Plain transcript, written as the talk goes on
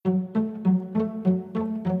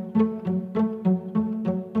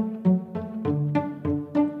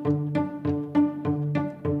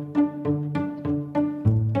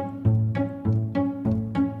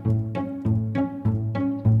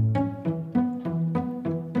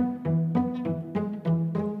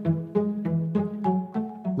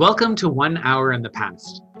Welcome to 1 Hour in the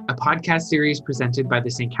Past, a podcast series presented by the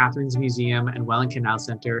St. Catharines Museum and Welland Canals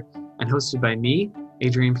Center and hosted by me,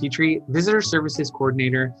 Adrian Petry, Visitor Services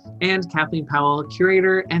Coordinator, and Kathleen Powell,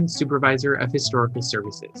 Curator and Supervisor of Historical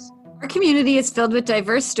Services. Our community is filled with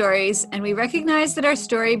diverse stories, and we recognize that our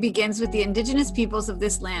story begins with the Indigenous peoples of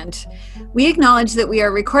this land. We acknowledge that we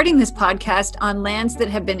are recording this podcast on lands that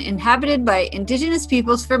have been inhabited by Indigenous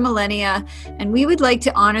peoples for millennia, and we would like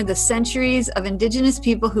to honor the centuries of Indigenous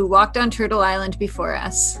people who walked on Turtle Island before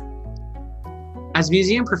us. As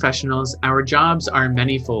museum professionals, our jobs are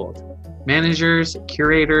many-fold. Managers,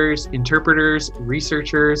 curators, interpreters,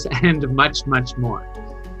 researchers, and much, much more.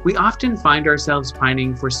 We often find ourselves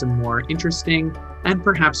pining for some more interesting and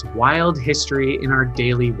perhaps wild history in our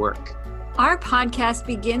daily work. Our podcast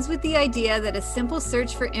begins with the idea that a simple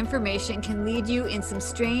search for information can lead you in some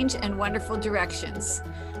strange and wonderful directions.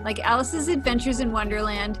 Like Alice's Adventures in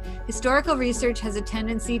Wonderland, historical research has a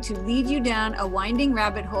tendency to lead you down a winding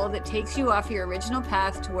rabbit hole that takes you off your original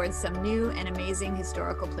path towards some new and amazing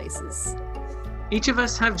historical places. Each of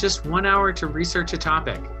us have just 1 hour to research a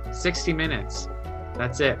topic, 60 minutes.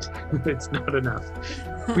 That's it. It's not enough.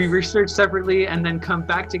 We research separately and then come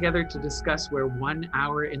back together to discuss where 1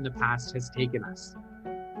 hour in the past has taken us.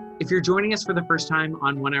 If you're joining us for the first time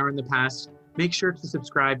on 1 Hour in the Past, make sure to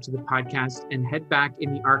subscribe to the podcast and head back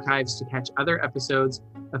in the archives to catch other episodes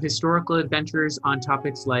of historical adventures on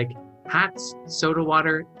topics like hats, soda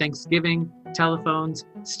water, Thanksgiving, telephones,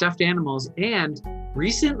 stuffed animals, and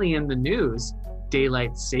recently in the news,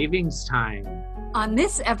 daylight savings time. On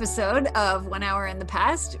this episode of 1 Hour in the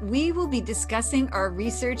Past, we will be discussing our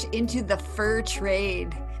research into the fur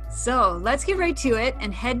trade. So let's get right to it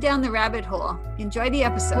and head down the rabbit hole. Enjoy the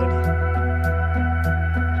episode.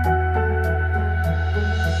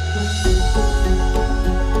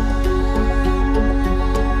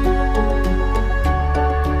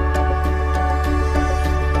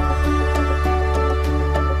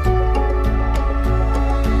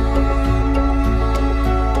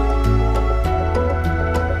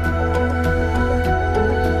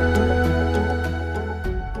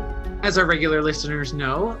 As our regular listeners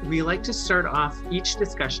know, we like to start off each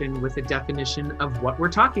discussion with a definition of what we're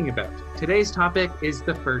talking about. Today's topic is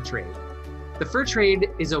the fur trade. The fur trade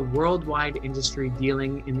is a worldwide industry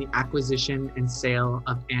dealing in the acquisition and sale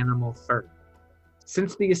of animal fur.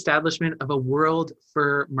 Since the establishment of a world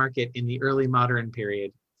fur market in the early modern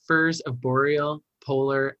period, furs of boreal,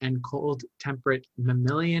 polar, and cold temperate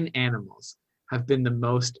mammalian animals have been the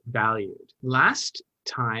most valued. Last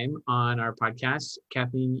time on our podcast,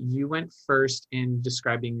 Kathleen, you went first in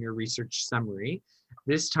describing your research summary.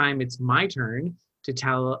 This time it's my turn to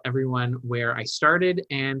tell everyone where I started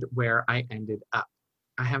and where I ended up.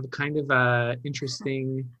 I have kind of a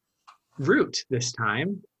interesting route this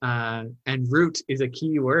time, and route is a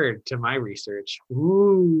key word to my research.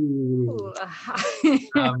 Ooh.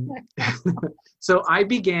 So I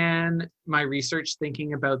began my research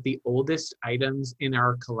thinking about the oldest items in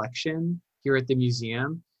our collection here at the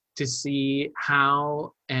museum to see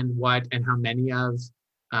how and what and how many of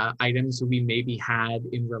items we maybe had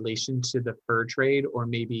in relation to the fur trade, or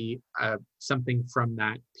maybe something from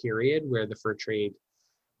that period where the fur trade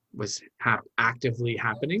was actively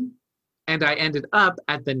happening. And I ended up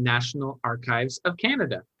at the National Archives of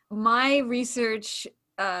Canada. My research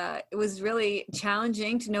it was really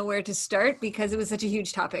challenging to know where to start because it was such a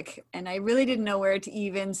huge topic, and I really didn't know where to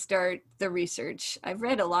even start the research. I've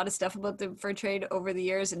read a lot of stuff about the fur trade over the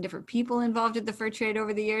years and different people involved in the fur trade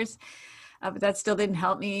over the years, but that still didn't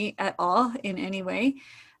help me at all in any way.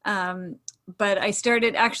 But I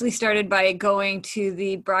actually started by going to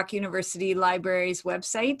the Brock University Library's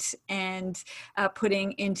website and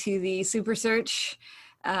putting into the super search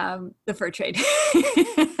the fur trade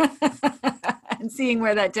and seeing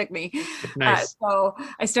where that took me. Nice. So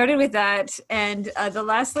I started with that. And the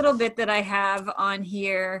last little bit that I have on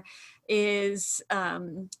here is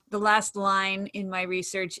the last line in my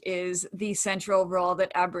research is the central role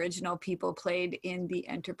that Aboriginal people played in the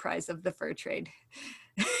enterprise of the fur trade.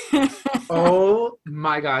 Oh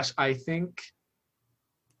my gosh. I think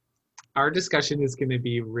our discussion is going to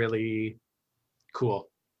be really cool.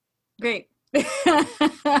 Great.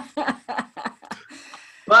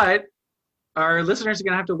 But our listeners are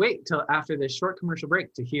going to have to wait till after this short commercial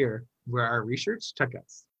break to hear where our research took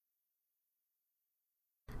us.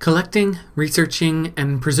 Collecting, researching,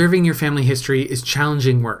 and preserving your family history is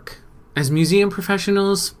challenging work. As museum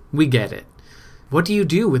professionals, we get it. What do you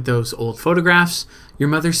do with those old photographs, your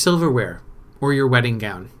mother's silverware, or your wedding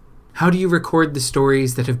gown? How do you record the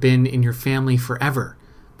stories that have been in your family forever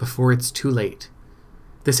before it's too late?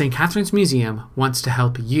 The St. Catharines Museum wants to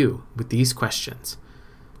help you with these questions.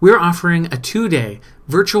 we're offering a 2-day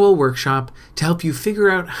virtual workshop to help you figure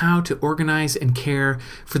out how to organize and care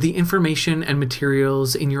for the information and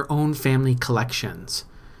materials in your own family collections.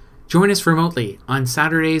 Join us remotely on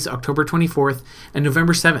Saturdays, October 24th and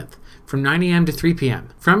November 7th from 9 a.m. to 3 p.m.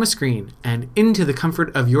 From a screen and into the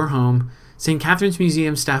comfort of your home, St. Catharines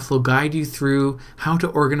Museum staff will guide you through how to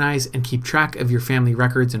organize and keep track of your family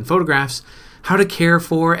records and photographs, how to care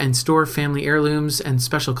for and store family heirlooms and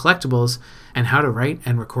special collectibles, and how to write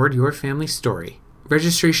and record your family story.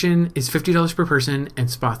 Registration is $50 per person and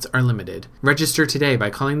spots are limited. Register today by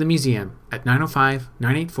calling the museum at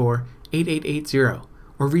 905-984-8880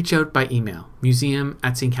 or reach out by email,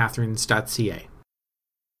 museum@stcatharines.ca.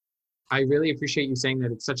 I really appreciate you saying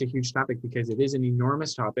that it's such a huge topic because it is an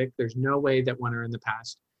enormous topic. There's no way that one or in the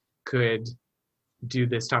past could do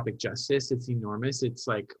this topic justice. It's enormous. It's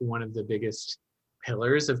like one of the biggest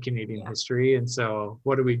pillars of Canadian history. And so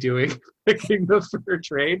what are we doing picking the fur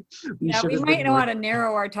trade? We might know how to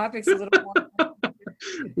narrow our topics a little more.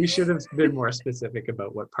 We should have been more specific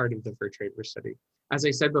about what part of the fur trade we're studying. As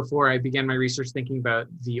I said before, I began my research thinking about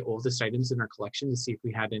the oldest items in our collection to see if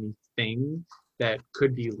we had anything that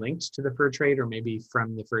could be linked to the fur trade or maybe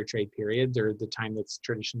from the fur trade period or the time that's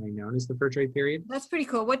traditionally known as the fur trade period. That's pretty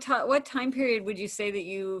cool. What time period would you say that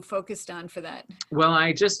you focused on for that? Well,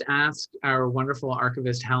 I just asked our wonderful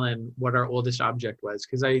archivist, Helen, what our oldest object was,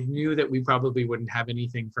 because I knew that we probably wouldn't have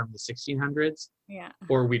anything from the 1600s. Yeah.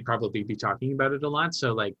 Or we'd probably be talking about it a lot.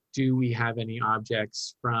 So like, do we have any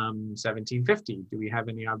objects from 1750? Do we have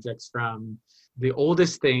any objects from the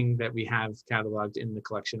oldest thing that we have cataloged in the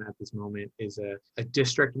collection at this moment is a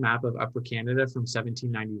district map of Upper Canada from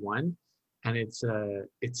 1791. And it's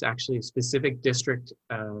actually a specific district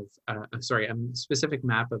of, a specific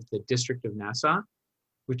map of the District of Nassau,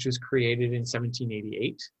 which was created in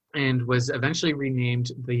 1788 and was eventually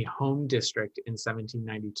renamed the Home District in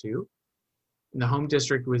 1792. And the Home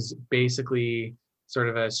District was basically sort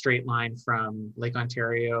of a straight line from Lake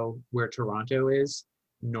Ontario, where Toronto is,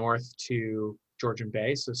 north to Georgian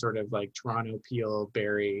Bay. So sort of like Toronto, Peel,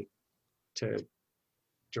 Barrie to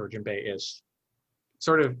Georgian Bay-ish.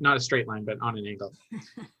 Sort of not a straight line, but on an angle.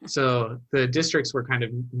 So the districts were kind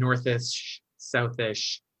of northish,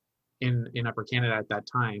 southish in Upper Canada at that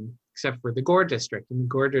time, except for the Gore District. And the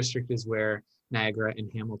Gore District is where Niagara and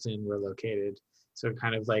Hamilton were located. So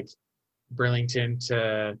kind of like Burlington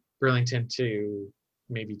to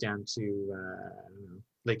maybe down to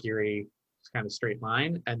Lake Erie, kind of straight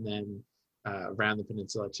line, and then around the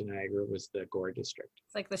peninsula to Niagara was the Gore District.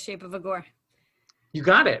 It's like the shape of a gore. You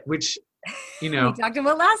got it, which, we talked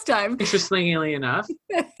about last time. Interestingly enough,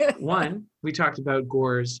 we talked about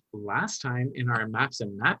gores last time in our Maps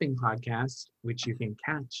and Mapping podcast, which you can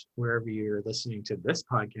catch wherever you're listening to this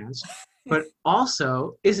podcast. But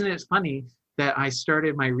also, isn't it funny that I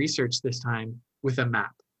started my research this time with a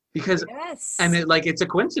map? Because, and it's a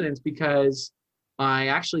coincidence because I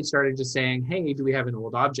actually started just saying, hey, do we have an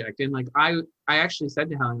old object? And like, I actually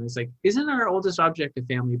said to Helen, I was like, isn't our oldest object a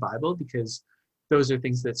family Bible? Because those are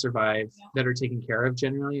things that survive, that are taken care of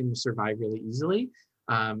generally and survive really easily.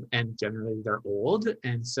 And generally they're old.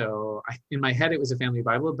 And so in my head, it was a family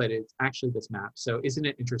Bible, but it's actually this map. So isn't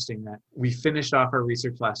it interesting that we finished off our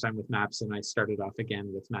research last time with maps and I started off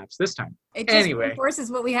again with maps this time? It just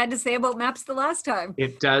reinforces what we had to say about maps the last time.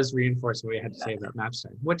 It does reinforce what we had to say about maps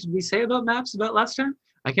time. What did we say about maps about last time?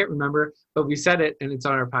 I can't remember, but we said it and it's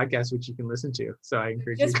on our podcast, which you can listen to. So I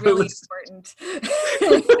encourage you to really listen.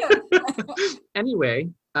 Anyway,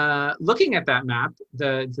 looking at that map,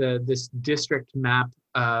 this district map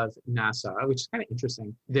of Nassau, which is kind of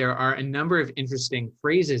interesting. There are a number of interesting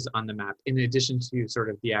phrases on the map, in addition to sort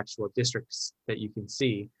of the actual districts that you can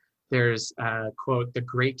see. There's quote, the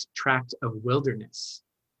great tract of wilderness,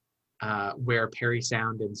 where Parry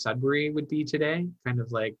Sound and Sudbury would be today, kind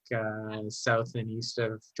of like south and east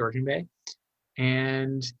of Georgian Bay.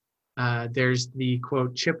 And there's the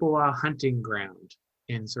quote, Chippewa hunting ground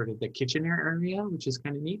in sort of the Kitchener area, which is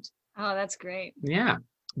kind of neat. Oh, that's great. Yeah.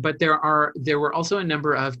 But there were also a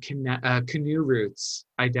number of canoe routes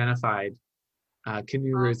identified,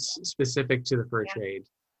 routes specific to the fur trade.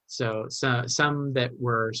 So some that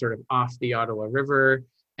were sort of off the Ottawa River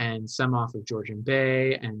and some off of Georgian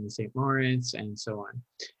Bay and St. Lawrence and so on.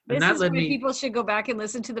 And this is why people should go back and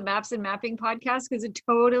listen to the Maps and Mapping podcast because it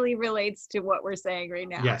totally relates to what we're saying right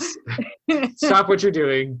now. Yes. Stop what you're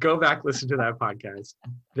doing. Go back, listen to that podcast.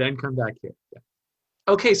 Then come back here. Yeah.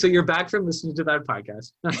 Okay, so you're back from listening to that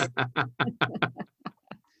podcast.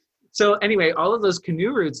 So anyway, all of those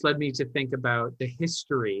canoe routes led me to think about the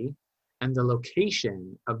history and the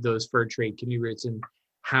location of those fur trade canoe routes and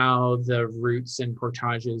how the routes and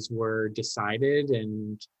portages were decided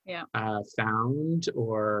and found,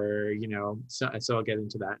 or, you know, so I'll get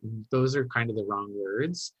into that. And those are kind of the wrong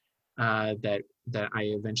words that I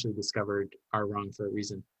eventually discovered are wrong for a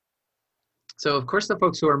reason. So of course, the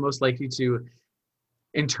folks who are most likely to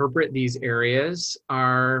interpret these areas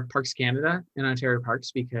are Parks Canada and Ontario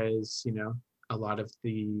Parks, because, you know, a lot of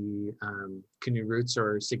the canoe routes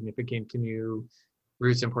or significant canoe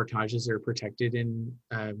routes and portages are protected in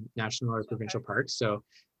national or provincial parks. So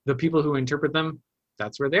the people who interpret them,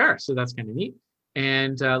 that's where they are. So that's kind of neat.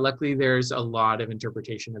 And luckily, there's a lot of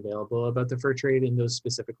interpretation available about the fur trade in those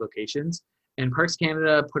specific locations. And Parks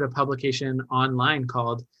Canada put a publication online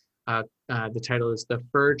called, the title is The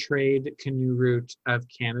Fur Trade Canoe Route of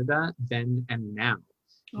Canada, Then and Now.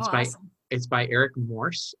 It's by Eric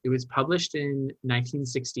Morse. It was published in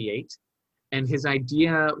 1968. And his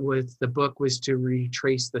idea with the book was to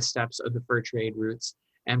retrace the steps of the fur trade routes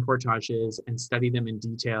and portages and study them in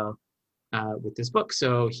detail with this book.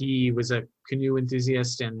 So he was a canoe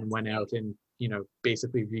enthusiast and went out and, you know,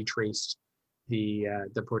 basically retraced the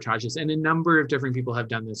portages. And a number of different people have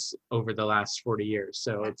done this over the last 40 years.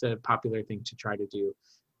 So it's a popular thing to try to do.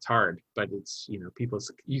 It's hard, but it's, you know,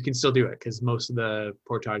 you can still do it because most of the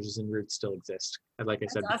portages and routes still exist. And like I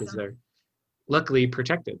said, because they're luckily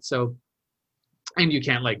protected. So, and you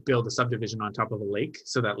can't like build a subdivision on top of a lake.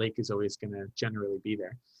 So that lake is always going to generally be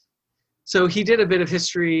there. So he did a bit of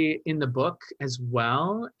history in the book as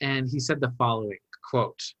well. And he said the following,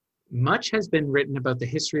 quote, "Much has been written about the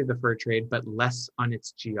history of the fur trade, but less on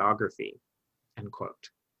its geography," end quote.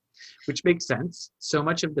 Which makes sense. So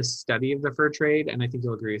much of the study of the fur trade, and I think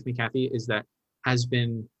you'll agree with me, Kathy, is that has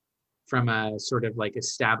been from a sort of like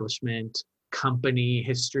establishment company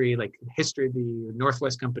history, like history of the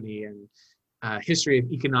Northwest Company and history of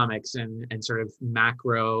economics and sort of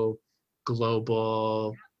macro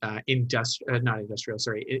global not industrial,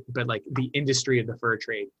 but like the industry of the fur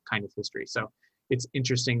trade kind of history. So it's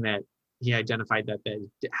interesting that he identified that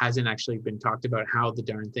it hasn't actually been talked about how the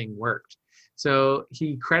darn thing worked. So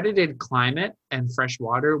he credited climate and fresh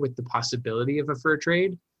water with the possibility of a fur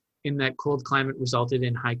trade, in that cold climate resulted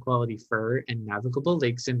in high quality fur and navigable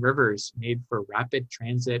lakes and rivers made for rapid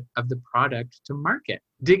transit of the product to market.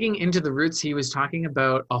 Digging into the roots, he was talking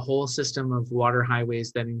about a whole system of water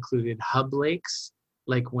highways that included hub lakes,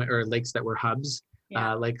 or lakes that were hubs,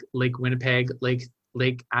 like Lake Winnipeg,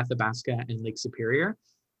 Lake Athabasca, and Lake Superior,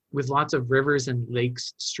 with lots of rivers and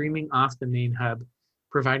lakes streaming off the main hub,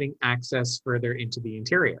 providing access further into the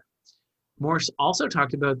interior. Morse also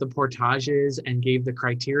talked about the portages and gave the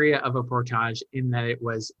criteria of a portage in that it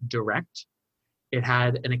was direct. It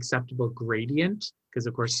had an acceptable gradient, because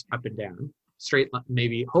of course up and down, straight,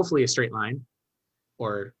 maybe hopefully a straight line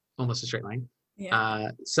or almost a straight line,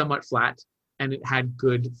 somewhat flat, and it had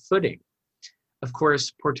good footing. Of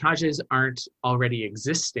course, portages aren't already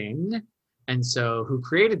existing, and so who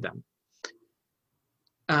created them?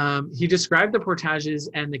 He described the portages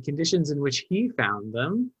and the conditions in which he found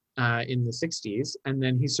them in the 60s, and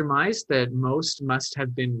then he surmised that most must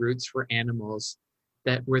have been routes for animals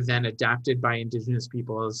that were then adapted by Indigenous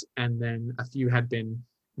peoples, and then a few had been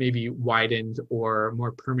maybe widened or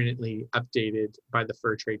more permanently updated by the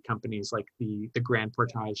fur trade companies, like the Grand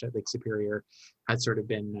Portage at Lake Superior had sort of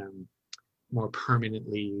been more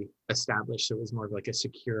permanently established. So it was more of like a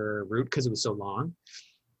secure route because it was so long.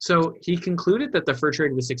 So he concluded that the fur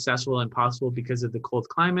trade was successful and possible because of the cold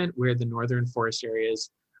climate, where the northern forest areas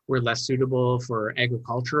were less suitable for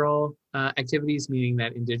agricultural activities, meaning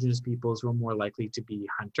that Indigenous peoples were more likely to be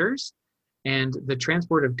hunters. And the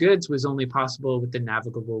transport of goods was only possible with the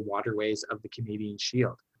navigable waterways of the Canadian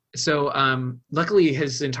Shield. So luckily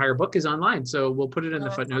his entire book is online. So we'll put it in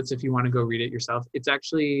the footnotes if you want to go read it yourself. It's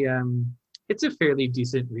actually, it's a fairly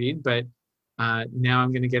decent read, but now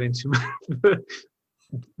I'm going to get into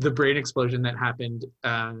the brain explosion that happened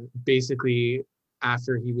basically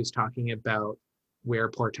after he was talking about where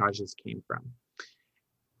portages came from.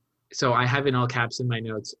 So I have in all caps in my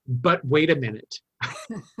notes, but wait a minute.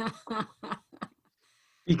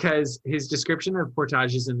 Because his description of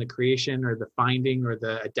portages and the creation or the finding or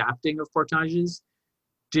the adapting of portages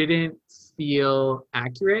didn't feel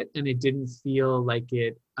accurate, and it didn't feel like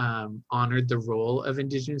it honored the role of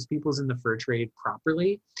Indigenous peoples in the fur trade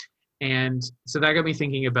properly. And so that got me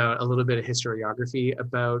thinking about a little bit of historiography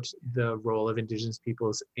about the role of Indigenous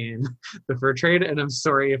peoples in the fur trade. And I'm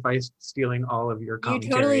sorry if I'm stealing all of your commentary.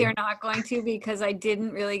 You totally are not going to, because I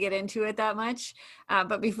didn't really get into it that much.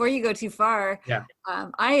 But before you go too far,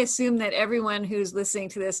 I assume that everyone who's listening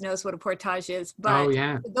to this knows what a portage is. But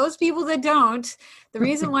those people that don't, the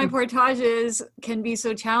reason why portages can be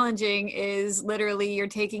so challenging is literally you're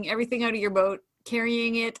taking everything out of your boat,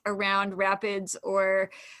 carrying it around rapids or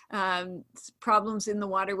problems in the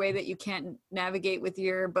waterway that you can't navigate with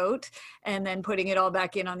your boat, and then putting it all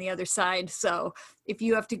back in on the other side. So if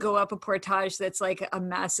you have to go up a portage that's like a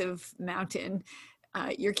massive mountain,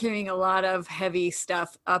 you're carrying a lot of heavy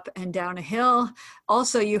stuff up and down a hill.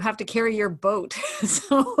 Also, you have to carry your boat.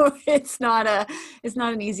 So it's not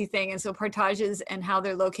an easy thing. And so portages and how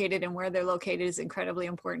they're located and where they're located is incredibly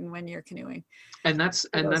important when you're canoeing. And that's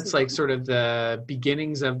like sort of the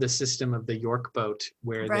beginnings of the system of the York boat,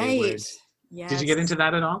 where they would. Yes. Did you get into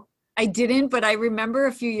that at all? I didn't, but I remember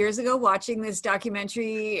a few years ago watching this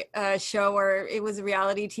documentary show, or it was a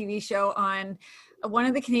reality TV show on one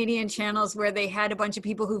of the Canadian channels, where they had a bunch of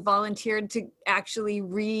people who volunteered to actually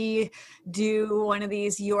redo one of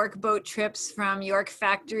these York boat trips from York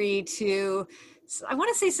Factory to, I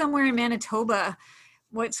want to say somewhere in Manitoba,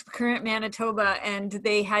 what's current Manitoba, and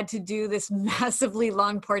they had to do this massively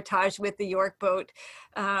long portage with the York boat.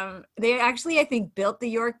 They actually, I think, built the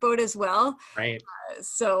York boat as well. Right.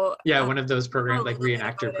 One of those programs, like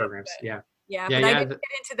reenactor programs. But I didn't get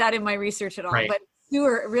into that in my research at all. Right. But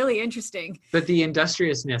were really interesting. But the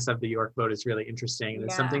industriousness of the York boat is really interesting. And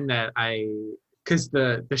it's something that because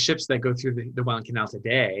the ships that go through the Welland Canal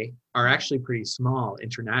today are actually pretty small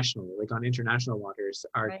internationally. Like on international waters,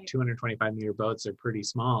 our 225 meter boats are pretty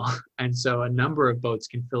small. And so a number of boats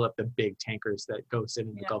can fill up the big tankers that go sit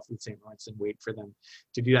in the Gulf of St. Lawrence and wait for them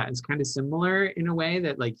to do that. And it's kind of similar in a way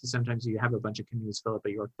that, like, sometimes you have a bunch of canoes fill up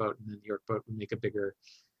a York boat, and then the York boat will make a bigger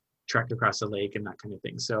trek across the lake and that kind of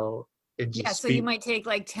thing. So so you might take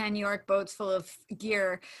like 10 York boats full of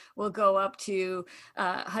gear, will go up to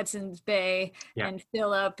Hudson's Bay and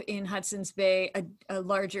fill up in Hudson's Bay a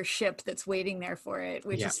larger ship that's waiting there for it,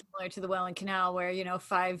 which is similar to the Welland Canal, where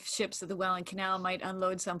 5 ships of the Welland Canal might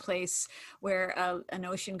unload someplace where an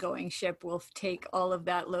ocean-going ship will take all of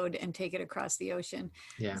that load and take it across the ocean.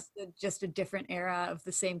 It's just a different era of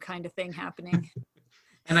the same kind of thing happening.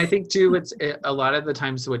 And I think too, it's a lot of the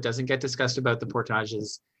times what doesn't get discussed about the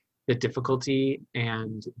portages, the difficulty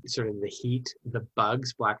and sort of the heat, the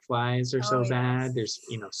bugs, black flies are so bad. There's,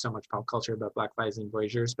 so much pop culture about black flies and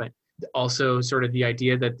voyageurs, but also sort of the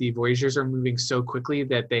idea that the voyageurs are moving so quickly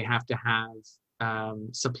that they have to have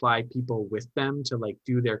supply people with them to like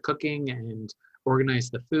do their cooking and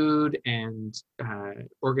organize the food and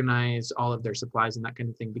organize all of their supplies and that kind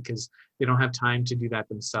of thing, because they don't have time to do that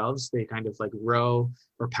themselves. They kind of like row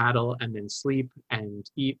or paddle and then sleep and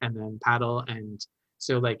eat and then paddle. And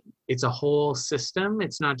so like it's a whole system.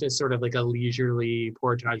 It's not just sort of like a leisurely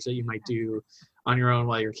portage that you might do on your own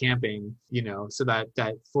while you're camping, so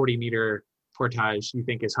that 40 meter portage you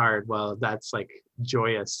think is hard. Well, that's like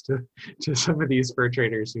joyous to some of these fur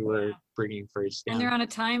traders who are bringing furs down. And they're on a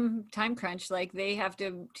time crunch. Like they have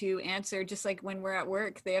to answer, just like when we're at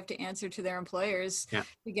work, they have to answer to their employers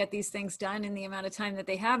to get these things done in the amount of time that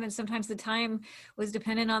they have. And sometimes the time was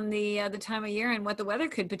dependent on the time of year and what the weather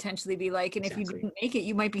could potentially be like. And if you didn't make it,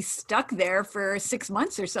 you might be stuck there for 6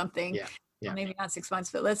 months or something. Well, maybe not 6 months,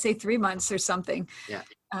 but let's say 3 months or something.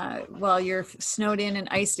 While you're snowed in and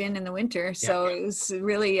iced in the winter. So it was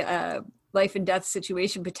really a life and death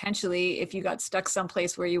situation potentially if you got stuck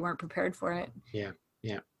someplace where you weren't prepared for it.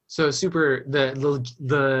 So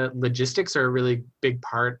the logistics are a really big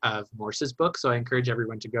part of Morse's book. So I encourage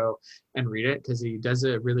everyone to go and read it, because he does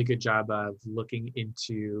a really good job of looking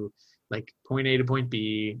into like point A to point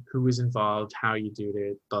B, who was involved, how you do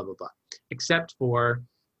it, blah, blah, blah, except for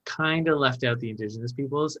kind of left out the Indigenous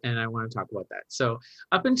peoples, and I want to talk about that. So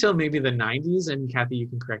up until maybe the 90s, and Kathy, you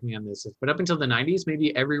can correct me on this, but up until the 90s,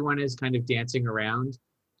 maybe everyone is kind of dancing around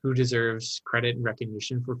who deserves credit and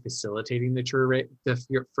recognition for facilitating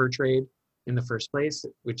the fur trade in the first place,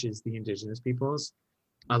 which is the Indigenous peoples.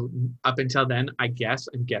 Up until then, I'm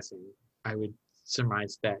guessing, I would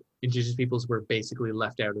surmise that Indigenous peoples were basically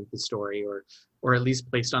left out of the story, or at least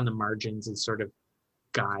placed on the margins as sort of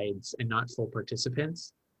guides and not full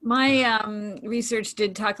participants. My research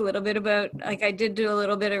did talk a little bit about, like I did do a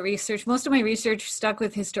little bit of research. Most of my research stuck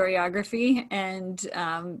with historiography, and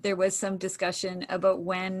there was some discussion about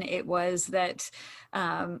when it was that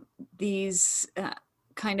these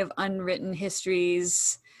kind of unwritten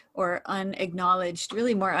histories or unacknowledged,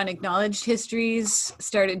 really more unacknowledged histories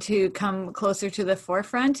started to come closer to the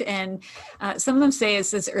forefront. And some of them say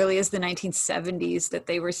it's as early as the 1970s that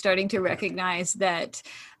they were starting to recognize that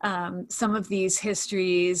some of these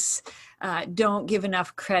histories don't give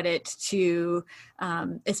enough credit to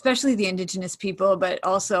especially the Indigenous people, but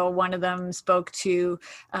also one of them spoke to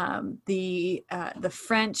the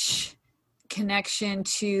French connection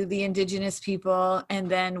to the Indigenous people, and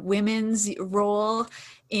then women's role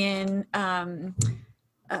in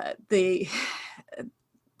the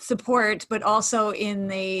support, but also in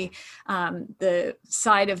the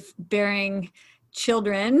side of bearing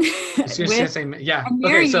children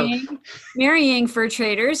marrying fur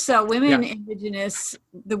traders. So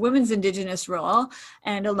the women's Indigenous role,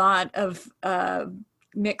 and a lot of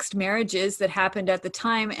mixed marriages that happened at the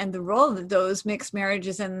time, and the role that those mixed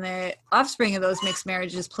marriages and the offspring of those mixed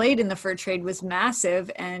marriages played in the fur trade was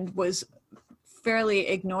massive and was fairly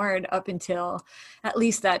ignored up until at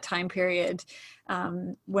least that time period,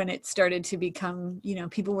 when it started to become,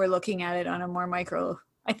 people were looking at it on a more micro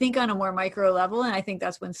level. And I think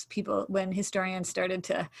that's when historians started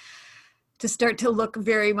to look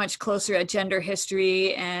very much closer at gender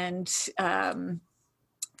history and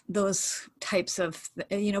those types of,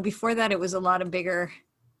 before that it was a lot of bigger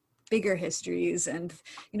histories and,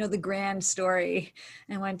 the grand story.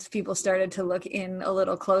 And once people started to look in a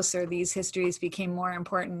little closer, these histories became more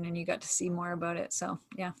important and you got to see more about it. So,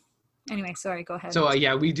 yeah. Anyway, sorry, go ahead. So,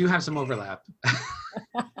 we do have some overlap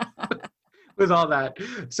with all that.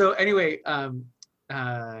 So anyway,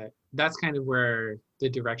 that's kind of where the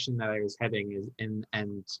direction that I was heading is,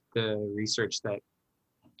 and the research that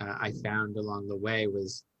I found along the way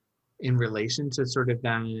was in relation to sort of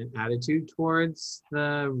that attitude towards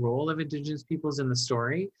the role of Indigenous peoples in the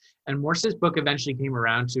story. And Morse's book eventually came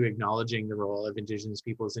around to acknowledging the role of Indigenous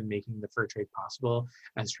peoples in making the fur trade possible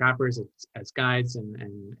as trappers, as guides,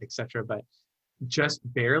 and et cetera, but just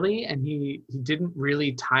barely. And he didn't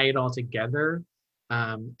really tie it all together.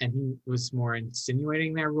 And he was more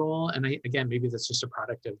insinuating their role. And again, maybe that's just a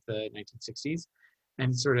product of the 1960s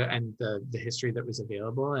and the history that was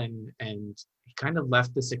available. And he kind of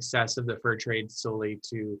left the success of the fur trade solely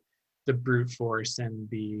to the brute force and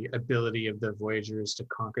the ability of the voyagers to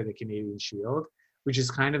conquer the Canadian Shield, which is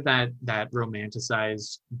kind of that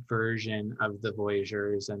romanticized version of the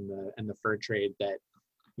voyagers and the fur trade that,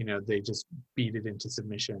 they just beat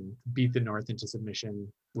the North into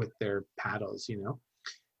submission with their paddles,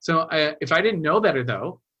 So if I didn't know better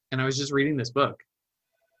though, and I was just reading this book,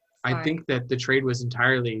 I think that the trade was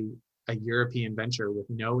entirely a European venture with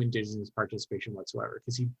no Indigenous participation whatsoever,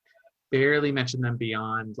 because he barely mentioned them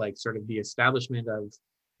beyond like sort of the establishment of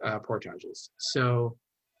portages. So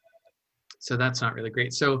that's not really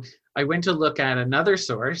great. So I went to look at another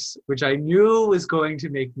source, which I knew was going to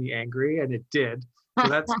make me angry, and it did. So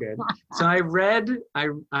that's good. So I read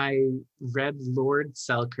Lord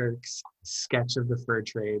Selkirk's sketch of the fur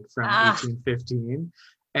trade from 1815,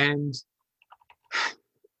 and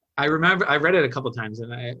I remember I read it a couple of times,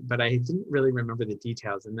 but I didn't really remember the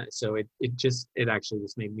details, and so it actually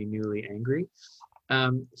just made me newly angry.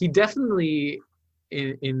 He definitely,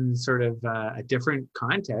 in sort of a different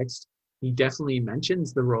context, he definitely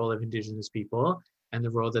mentions the role of Indigenous people and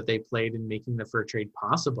the role that they played in making the fur trade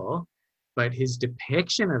possible. But his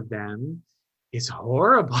depiction of them is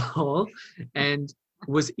horrible and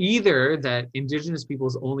was either that Indigenous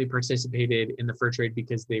peoples only participated in the fur trade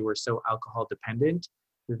because they were so alcohol dependent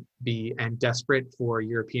and desperate for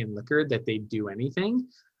European liquor that they'd do anything,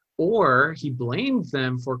 or he blamed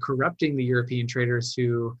them for corrupting the European traders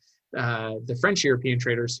the French European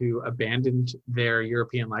traders who abandoned their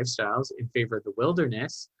European lifestyles in favor of the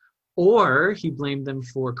wilderness, or he blamed them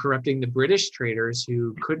for corrupting the British traders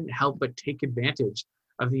who couldn't help but take advantage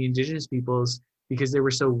of the Indigenous peoples because they were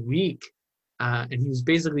so weak. And he was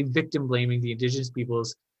basically victim blaming the Indigenous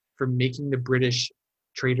peoples for making the British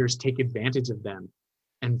traders take advantage of them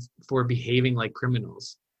and for behaving like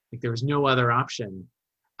criminals. Like there was no other option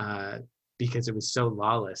because it was so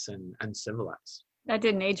lawless and uncivilized. That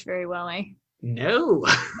didn't age very well, eh? No.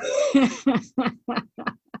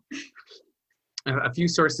 A few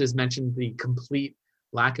sources mentioned the complete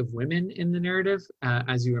lack of women in the narrative,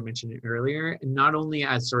 as you were mentioning earlier, and not only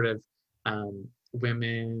as sort of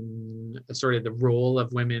women, sort of the role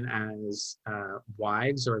of women as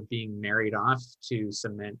wives or being married off to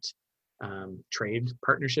cement trade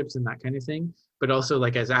partnerships and that kind of thing, but also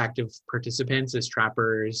like as active participants, as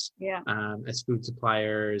trappers, as food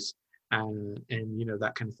suppliers, and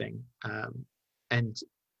that kind of thing. And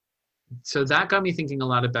so that got me thinking a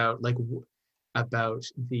lot about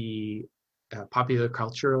the popular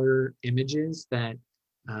culture images that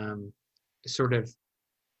sort of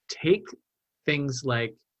take things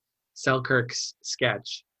like Selkirk's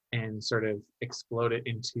sketch and sort of explode it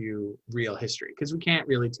into real history, because we can't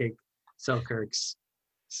really take Selkirk's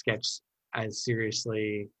sketch as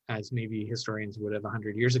seriously as maybe historians would have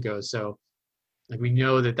 100 years ago. So like we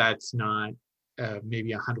know that that's not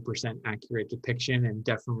maybe 100% accurate depiction, and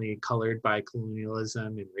definitely colored by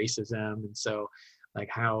colonialism and racism. And so like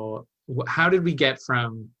how did we get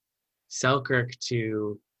from Selkirk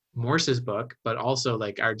to Morse's book, but also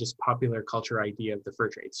like our just popular culture idea of the fur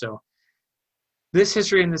trade? So this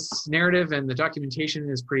history and this narrative and the documentation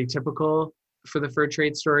is pretty typical for the fur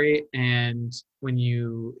trade story. And when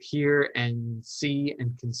you hear and see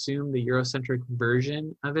and consume the Eurocentric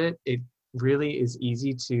version of it, it really is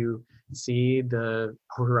easy to see the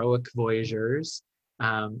heroic voyageurs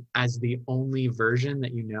as the only version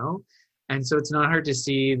that you know. And so it's not hard to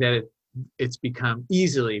see that it's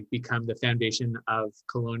easily become the foundation of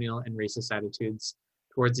colonial and racist attitudes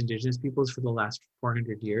towards Indigenous peoples for the last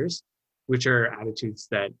 400 years, which are attitudes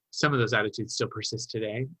that some of those attitudes still persist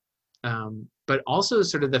today. But also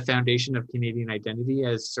sort of the foundation of Canadian identity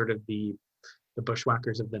as sort of the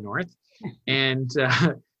bushwhackers of the North. And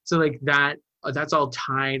so like that's all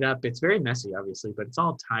tied up. It's very messy, obviously, but it's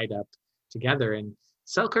all tied up together. And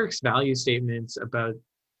Selkirk's value statements about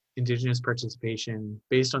Indigenous participation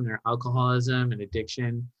based on their alcoholism and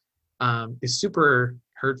addiction is super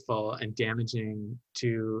hurtful and damaging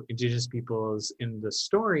to Indigenous peoples in the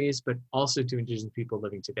stories, but also to Indigenous people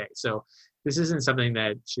living today. So this isn't something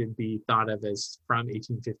that should be thought of as from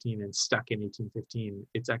 1815 and stuck in 1815.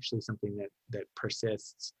 It's actually something that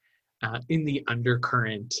persists in the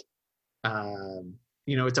undercurrent.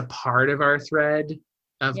 It's a part of our thread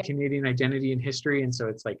of Canadian identity and history, and so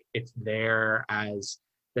it's like it's there as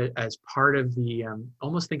part of the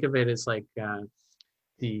almost think of it as like the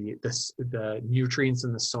nutrients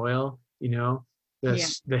in the soil.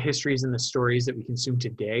 The histories and the stories that we consume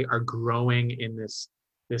today are growing in this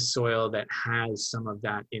soil that has some of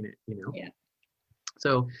that in it.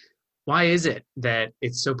 So why is it that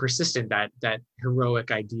it's so persistent, that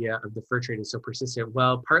heroic idea of the fur trade is so persistent?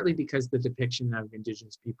 Well, partly because the depiction of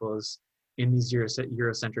Indigenous peoples in these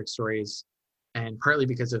Eurocentric stories, and partly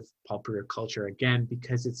because of popular culture, again,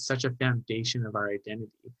 because it's such a foundation of our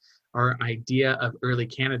identity. Our idea of early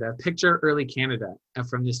Canada, picture early Canada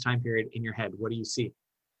from this time period in your head. What do you see?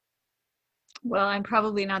 Well, I'm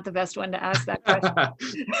probably not the best one to ask that question.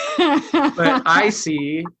 But I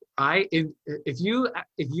see, if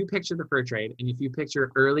you picture the fur trade and if you picture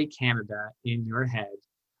early Canada in your head,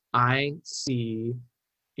 I see,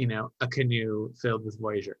 a canoe filled with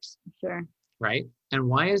voyageurs. Sure. Right? And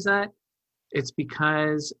why is that? It's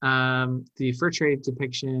because the fur trade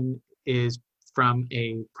depiction is from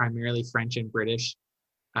a primarily French and British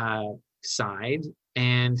side,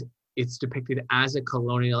 and it's depicted as a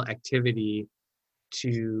colonial activity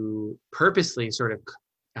to purposely sort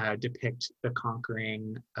of depict the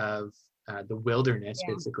conquering of the wilderness,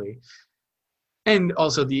 basically, and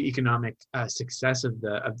also the economic success of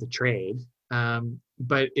the trade.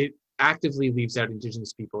 But it actively leaves out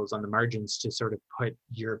Indigenous peoples on the margins to sort of put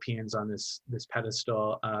Europeans on this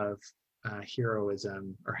pedestal of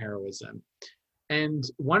heroism. And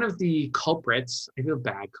one of the culprits, I feel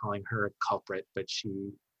bad calling her a culprit, but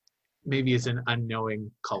she maybe is an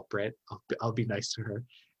unknowing culprit, I'll be nice to her,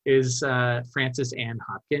 is Frances Anne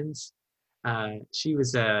Hopkins. She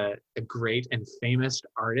was a great and famous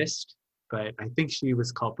artist, but I think she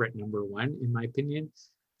was culprit number one, in my opinion,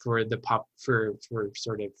 for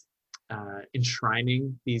sort of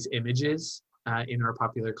enshrining these images in our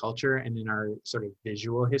popular culture and in our sort of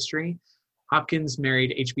visual history. Hopkins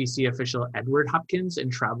married HBC official Edward Hopkins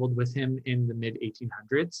and traveled with him in the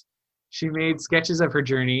mid-1800s. She made sketches of her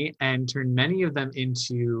journey and turned many of them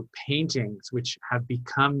into paintings, which have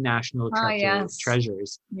become national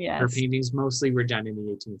treasures. Yes. Her paintings mostly were done in the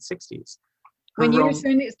 1860s. When you were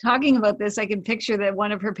talking about this, I can picture that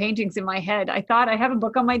one of her paintings in my head. I thought I have a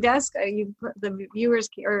book on my desk. The viewers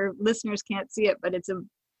or listeners can't see it, but it's a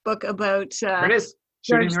book about there it is,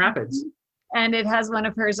 Shooting the Rapids. And it has one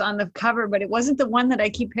of hers on the cover, but it wasn't the one that I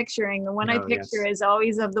keep picturing. The one I picture is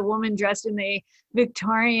always of the woman dressed in the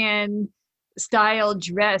Victorian style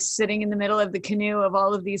dress sitting in the middle of the canoe of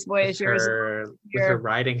all of these voyageurs. With her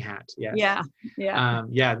riding hat, yes.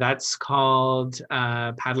 Yeah. That's called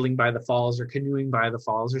Paddling by the Falls or Canoeing by the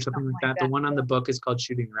Falls or something like that. The one on the book is called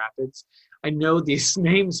Shooting Rapids. I know these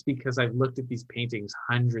names because I've looked at these paintings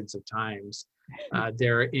hundreds of times.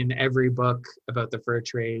 They're in every book about the fur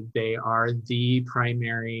trade. They are the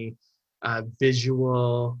primary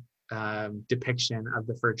visual depiction of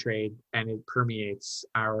the fur trade, and it permeates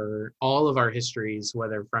all of our histories,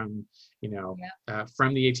 whether from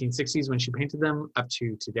from the 1860s when she painted them up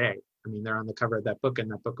to today. I mean, they're on the cover of that book, and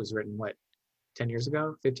that book was written 10 years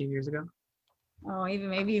ago, 15 years ago? Oh,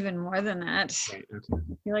 maybe even more than that. Right, okay.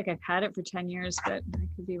 I feel like I've had it for 10 years, but I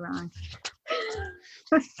could be wrong.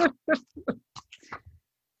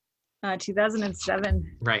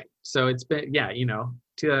 2007. Right. So it's been,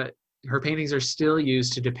 her paintings are still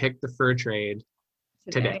used to depict the fur trade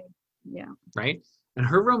today. Yeah. Right. And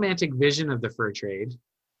her romantic vision of the fur trade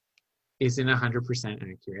isn't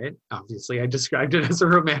 100% accurate. Obviously, I described it as a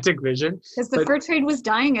romantic vision. Because the fur trade was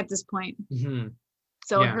dying at this point. Mm-hmm.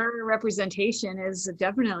 So her representation is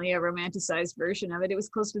definitely a romanticized version of it. It was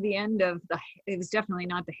close to the end of it was definitely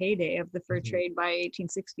not the heyday of the fur trade by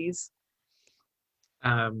 1860s.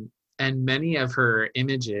 And many of her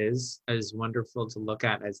images, as wonderful to look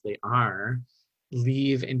at as they are,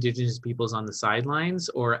 leave Indigenous peoples on the sidelines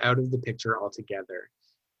or out of the picture altogether.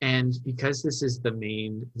 And because this is the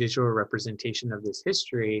main visual representation of this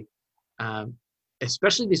history,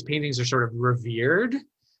 especially these paintings are sort of revered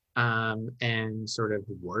and sort of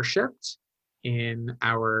worshipped in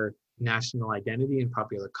our national identity and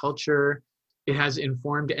popular culture. It has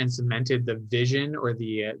informed and cemented the vision or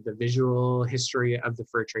the visual history of the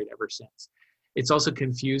fur trade ever since. It's also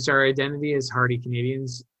confused our identity as hardy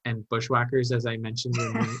Canadians and bushwhackers, as I mentioned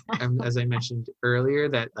earlier,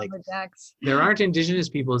 that there aren't Indigenous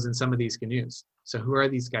peoples in some of these canoes. So who are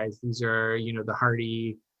these guys? These are, the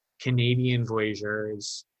hardy Canadian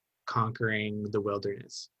voyageurs conquering the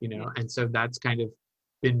wilderness, and so that's kind of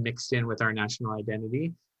been mixed in with our national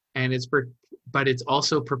identity. And but it's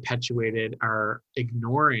also perpetuated our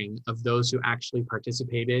ignoring of those who actually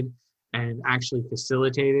participated and actually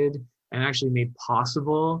facilitated and actually made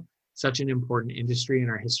possible such an important industry in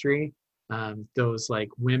our history. Those like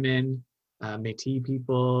women, Métis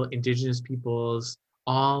people, Indigenous peoples,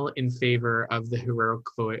 all in favor of the heroic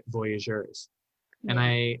voyageurs. And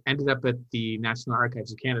I ended up at the National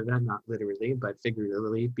Archives of Canada, not literally, but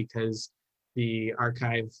figuratively, because the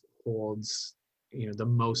archive holds the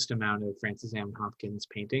most amount of Francis M. Hopkins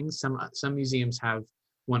paintings. Some museums have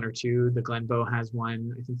one or two. The Glenbow has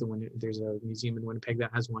one. I think there's a museum in Winnipeg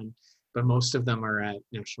that has one, but most of them are at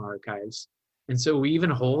National Archives. And so we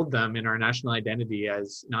even hold them in our national identity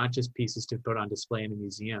as not just pieces to put on display in a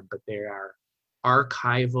museum, but they are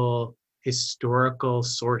archival, historical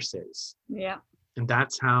sources. Yeah. And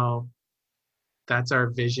that's our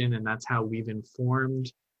vision, and that's how we've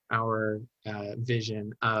informed our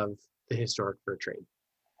vision of the historic fur trade.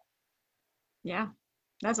 Yeah,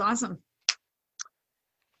 that's awesome.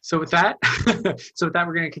 So with that,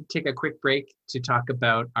 we're going to take a quick break to talk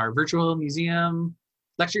about our virtual museum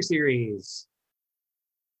lecture series.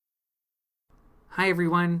 Hi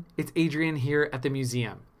everyone, it's Adrian here at the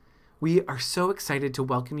museum. We are so excited to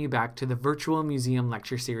welcome you back to the virtual museum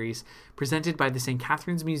lecture series presented by the St.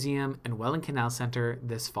 Catharines Museum and Welland Canal Center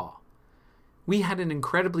this fall. We had an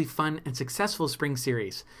incredibly fun and successful spring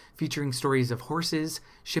series featuring stories of horses,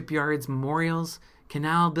 shipyards, memorials,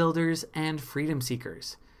 canal builders, and freedom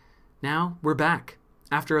seekers. Now we're back,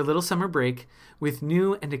 after a little summer break, with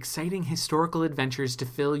new and exciting historical adventures to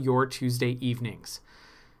fill your Tuesday evenings.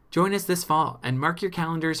 Join us this fall and mark your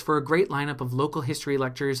calendars for a great lineup of local history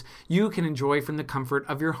lectures you can enjoy from the comfort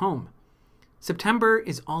of your home. September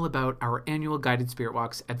is all about our annual guided spirit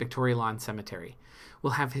walks at Victoria Lawn Cemetery.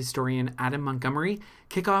 We'll have historian Adam Montgomery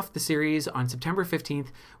kick off the series on September 15th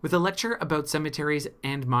with a lecture about cemeteries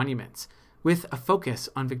and monuments, with a focus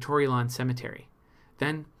on Victoria Lawn Cemetery.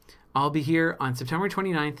 Then, I'll be here on September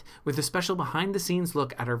 29th with a special behind-the-scenes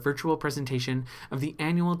look at our virtual presentation of the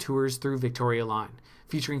annual tours through Victoria Lawn,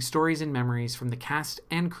 featuring stories and memories from the cast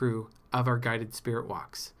and crew of our guided spirit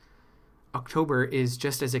walks. October is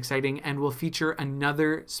just as exciting and will feature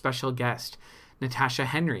another special guest, Natasha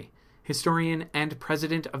Henry, historian and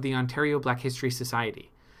president of the Ontario Black History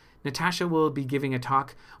Society. Natasha will be giving a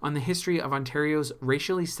talk on the history of Ontario's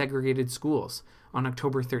racially segregated schools on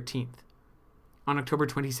October 13th. On October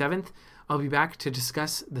 27th, I'll be back to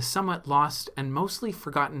discuss the somewhat lost and mostly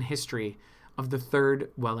forgotten history of the Third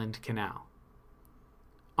Welland Canal.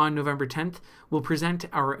 On November 10th, we'll present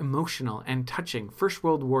our emotional and touching First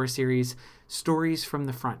World War series, Stories from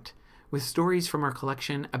the Front, with stories from our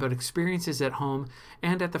collection about experiences at home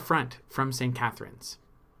and at the front from St. Catharines.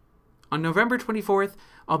 On November 24th,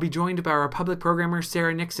 I'll be joined by our public programmer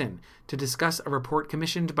Sarah Nixon to discuss a report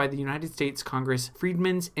commissioned by the United States Congress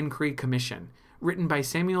Freedmen's Inquiry Commission, written by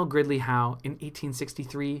Samuel Gridley Howe in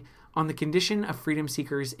 1863 on the condition of freedom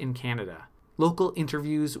seekers in Canada. local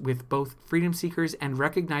interviews with both freedom seekers and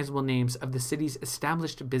recognizable names of the city's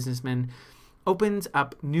established businessmen opens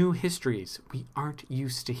up new histories we aren't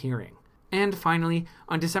used to hearing. And finally,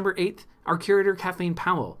 on December 8th, our curator Kathleen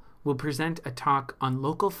Powell will present a talk on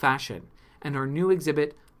local fashion and our new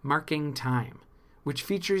exhibit, Marking Time, which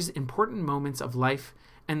features important moments of life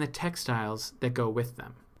and the textiles that go with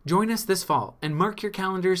them. Join us this fall and mark your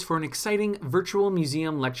calendars for an exciting virtual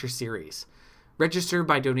museum lecture series. Register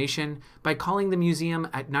by donation by calling the museum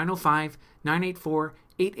at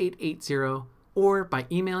 905-984-8880 or by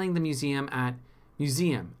emailing the museum at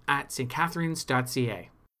museum@stcatharines.ca.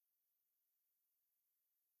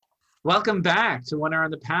 Welcome back to 1 Hour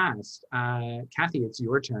in the Past. Kathy, it's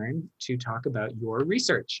your turn to talk about your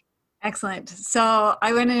research. Excellent. So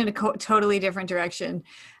I went in a totally different direction.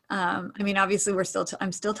 Obviously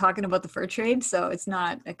I'm still talking about the fur trade, so it's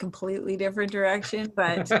not a completely different direction,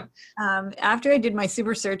 but after I did my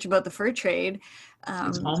super search about the fur trade.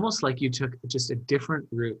 It's almost like you took just a different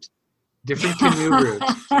route, different canoe route,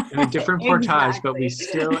 and a different portage, exactly. But we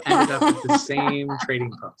still ended up at the same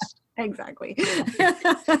trading post. Exactly.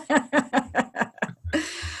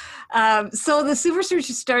 So the super search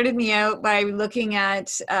started me out by looking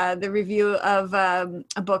at the review of a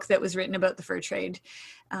book that was written about the fur trade.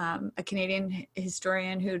 A Canadian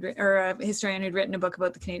historian who'd written a book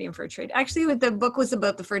about the Canadian fur trade. Actually, the book was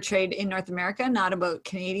about the fur trade in North America, not about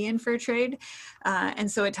Canadian fur trade. And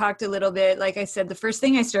so it talked a little bit, like I said, the first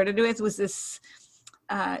thing I started with was this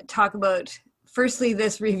talk about, firstly,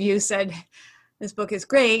 this review said, this book is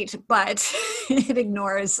great, but it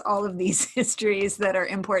ignores all of these histories that are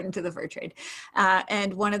important to the fur trade.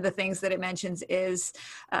 And one of the things that it mentions is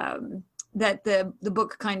that the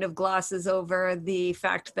book kind of glosses over the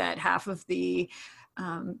fact that half of the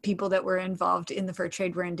people that were involved in the fur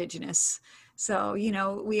trade were Indigenous. So,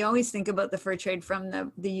 we always think about the fur trade from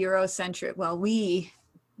the Eurocentric,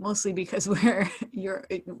 mostly because we're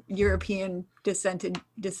European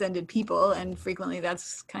descended people, and frequently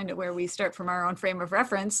that's kind of where we start from our own frame of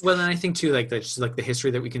reference. Well, and I think too, like the history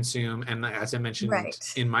that we consume, and as I mentioned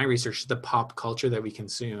in my research, the pop culture that we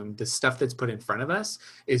consume, the stuff that's put in front of us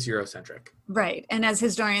is Eurocentric. Right, and as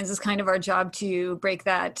historians, it's kind of our job to break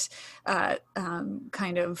that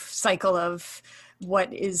kind of cycle of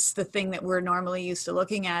what is the thing that we're normally used to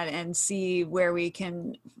looking at, and see where we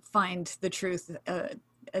can find the truth.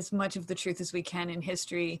 As much of the truth as we can in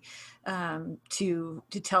history, to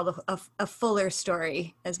tell a fuller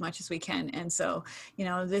story as much as we can. And so,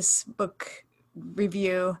 this book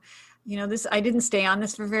review, I didn't stay on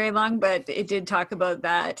this for very long, but it did talk about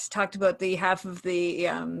that. Talked about the half of the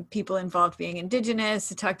people involved being Indigenous.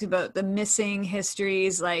 It talked about the missing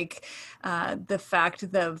histories, like the fact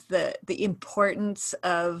of the importance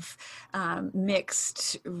of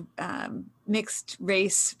mixed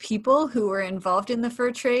race people who were involved in the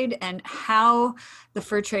fur trade, and how the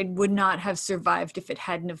fur trade would not have survived if it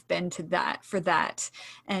hadn't have been for that.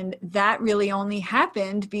 And that really only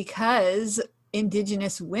happened because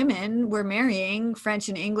Indigenous women were marrying French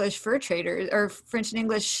and English fur traders, or French and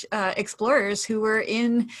English explorers who were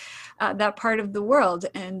in that part of the world.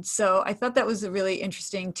 And so I thought that was a really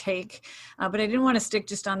interesting take, but I didn't want to stick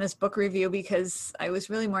just on this book review because I was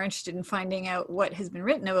really more interested in finding out what has been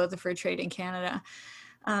written about the fur trade in Canada.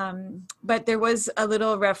 But there was a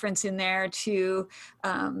little reference in there to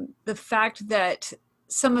the fact that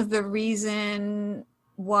some of the reason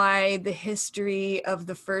why the history of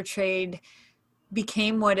the fur trade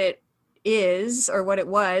became what it is, or what it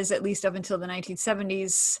was, at least up until the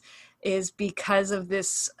 1970s, is because of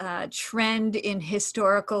this trend in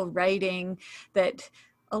historical writing that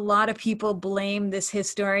a lot of people blame this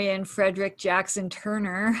historian, Frederick Jackson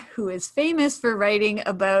Turner, who is famous for writing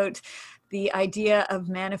about the idea of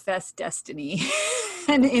manifest destiny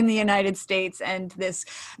and in the United States, and this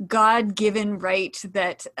God-given right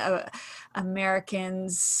that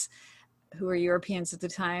Americans, who were Europeans at the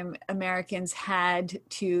time, Americans had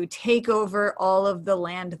to take over all of the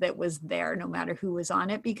land that was there, no matter who was on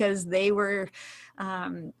it, because they were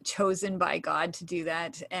chosen by God to do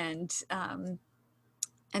that. And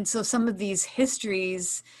so some of these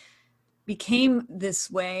histories became this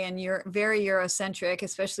way, and you're very Eurocentric,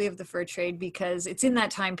 especially of the fur trade, because it's in that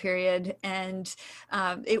time period, and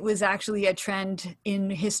it was actually a trend in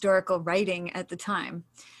historical writing at the time.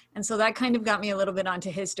 And so that kind of got me a little bit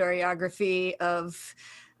onto historiography of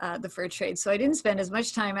the fur trade. So I didn't spend as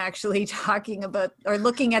much time actually talking about or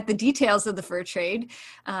looking at the details of the fur trade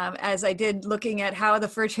as I did looking at how the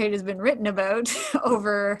fur trade has been written about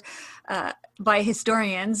by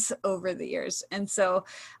historians over the years. And so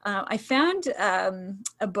I found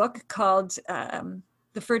a book called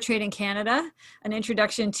the Fur Trade in Canada, an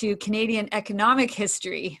introduction to Canadian economic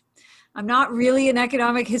history. I'm not really an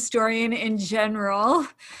economic historian in general,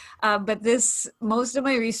 but most of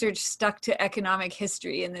my research stuck to economic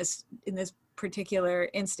history in this particular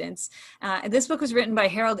instance. This book was written by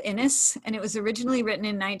Harold Innis, and it was originally written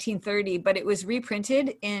in 1930, but it was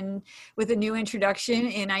reprinted with a new introduction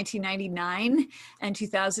in 1999 and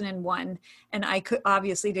 2001. And I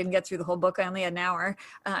obviously didn't get through the whole book. I only had an hour.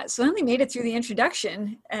 So I only made it through the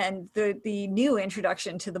introduction and the new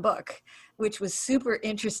introduction to the book, which was super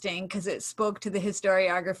interesting because it spoke to the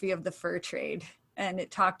historiography of the fur trade. And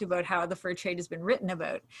it talked about how the fur trade has been written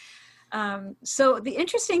about. So the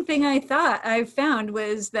interesting thing I found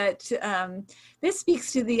was that this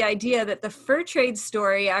speaks to the idea that the fur trade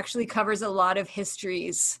story actually covers a lot of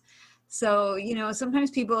histories. So,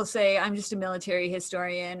 sometimes people say, I'm just a military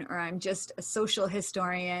historian, or I'm just a social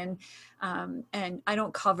historian, and I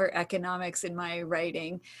don't cover economics in my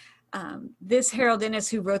writing. This Harold Innis,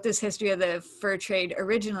 who wrote this history of the fur trade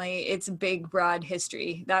originally, it's a big, broad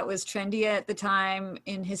history. That was trendy at the time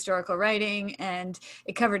in historical writing, and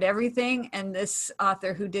it covered everything. And this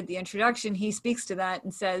author who did the introduction, he speaks to that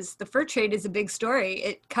and says, the fur trade is a big story.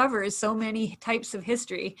 It covers so many types of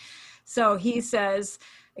history. So he says,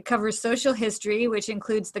 it covers social history, which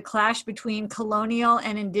includes the clash between colonial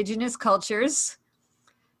and indigenous cultures,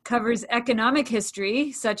 covers economic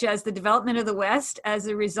history, such as the development of the West as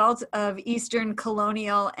a result of Eastern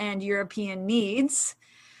colonial and European needs.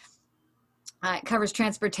 It covers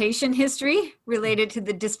transportation history related to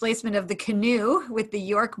the displacement of the canoe with the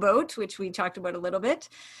York boat, which we talked about a little bit.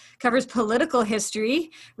 Covers political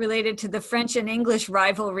history related to the French and English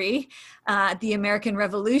rivalry, the American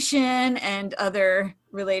Revolution, and other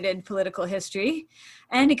related political history.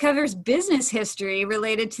 And it covers business history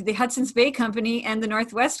related to the Hudson's Bay Company and the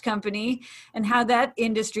Northwest Company, and how that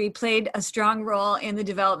industry played a strong role in the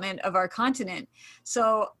development of our continent.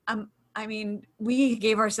 So, we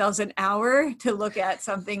gave ourselves an hour to look at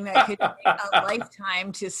something that could take a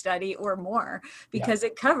lifetime to study or more, because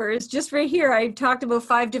it covers, just right here, I talked about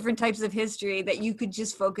 5 different types of history that you could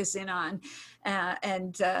just focus in on.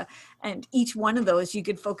 And each one of those you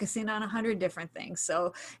could focus in on 100 different things.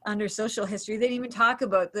 So under social history, they didn't even talk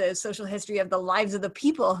about the social history of the lives of the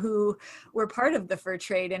people who were part of the fur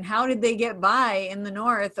trade, and how did they get by in the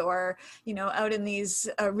north, or out in these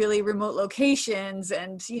really remote locations,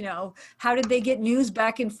 and how did they get news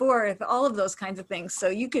back and forth, all of those kinds of things. So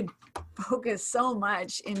you could focus so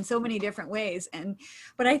much in so many different ways.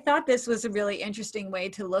 But I thought this was a really interesting way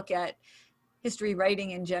to look at history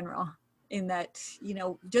writing in general, in that,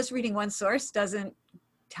 just reading one source doesn't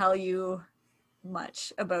tell you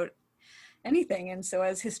much about anything. And so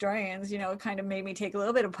as historians, it kind of made me take a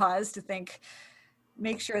little bit of pause to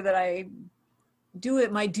make sure that I do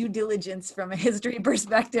my due diligence from a history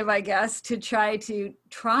perspective, I guess, to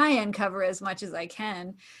try and cover as much as I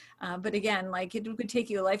can. But again, it would take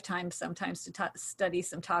you a lifetime sometimes to study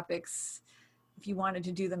some topics if you wanted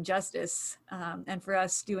to do them justice. And for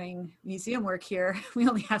us doing museum work here, we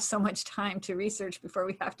only have so much time to research before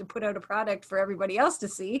we have to put out a product for everybody else to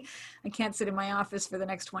see. I can't sit in my office for the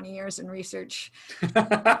next 20 years and research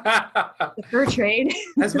the fur trade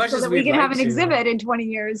as much so as that we can have an to. exhibit in 20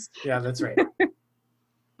 years. Yeah, that's right.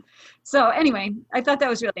 So anyway, I thought that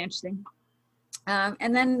was really interesting.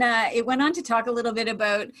 And then it went on to talk a little bit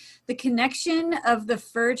about the connection of the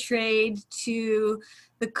fur trade to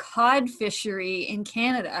the cod fishery in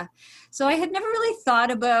Canada. So I had never really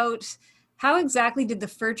thought about how exactly did the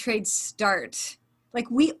fur trade start?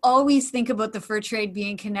 We always think about the fur trade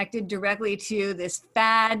being connected directly to this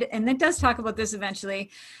fad, and it does talk about this eventually,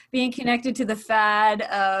 being connected to the fad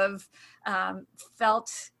of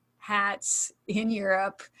felt hats in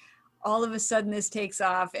Europe. All of a sudden this takes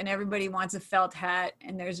off and everybody wants a felt hat,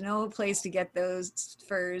 and there's no place to get those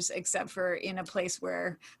furs except for in a place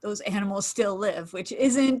where those animals still live, which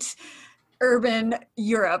isn't urban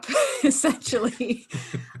Europe, essentially.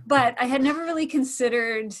 But I had never really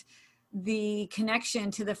considered the connection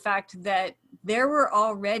to the fact that there were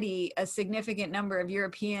already a significant number of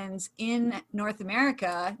Europeans in North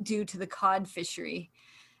America due to the cod fishery.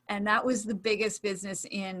 And that was the biggest business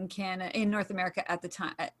in North America at the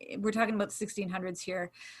time. We're talking about the 1600s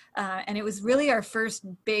here. And it was really our first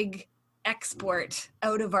big export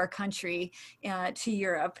out of our country to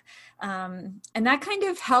Europe. And that kind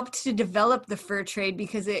of helped to develop the fur trade,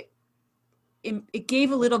 because it it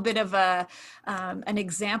gave a little bit of an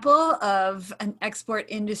example of an export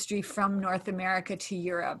industry from North America to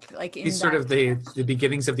Europe, like in It's sort of the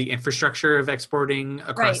beginnings of the infrastructure of exporting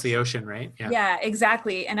across the ocean, right? Yeah,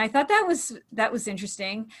 exactly. And I thought that was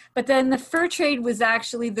interesting. But then the fur trade was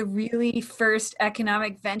actually the really first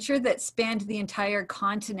economic venture that spanned the entire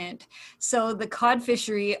continent. So the cod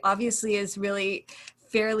fishery obviously is really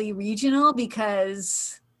fairly regional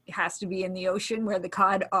because it has to be in the ocean where the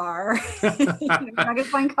cod are. You're not going to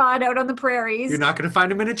find cod out on the prairies. You're not going to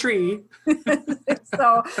find them in a tree.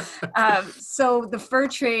 So the fur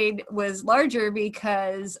trade was larger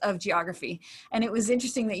because of geography. And it was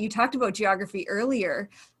interesting that you talked about geography earlier,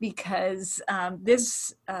 because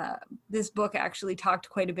this book actually talked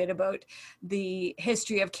quite a bit about the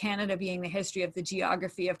history of Canada being the history of the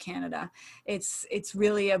geography of Canada. It's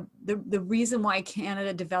really the reason why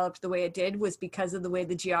Canada developed the way it did was because of the way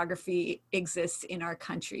the geography exists in our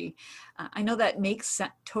country. I know that makes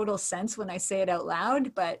total sense when I say it out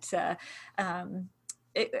loud, but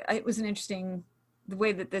it was an interesting, the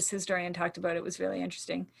way that this historian talked about it was really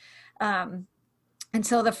interesting. And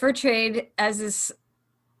so the fur trade, as this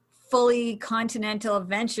fully continental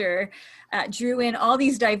venture, drew in all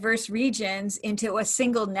these diverse regions into a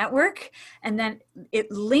single network, and then it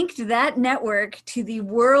linked that network to the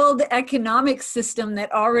world economic system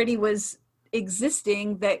that already was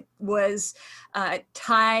existing, that was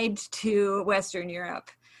tied to Western Europe.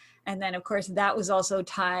 And then, of course, that was also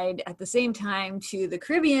tied at the same time to the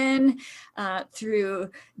Caribbean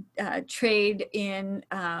through trade in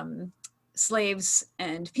slaves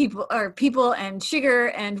and people and sugar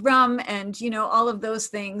and rum and, all of those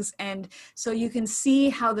things. And so you can see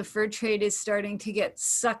how the fur trade is starting to get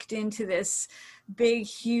sucked into this big,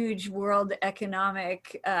 huge world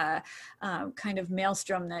economic kind of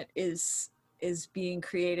maelstrom that is being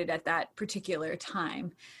created at that particular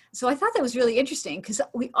time. So I thought that was really interesting, because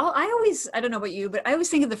I don't know about you, but I always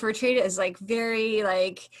think of the fur trade as like very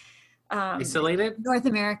like isolated North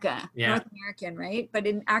American, right? But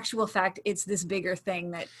in actual fact, it's this bigger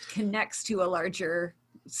thing that connects to a larger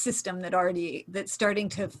system that's starting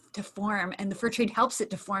to form, and the fur trade helps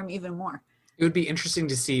it to form even more. It would be interesting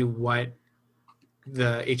to see what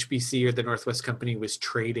the HBC or the Northwest Company was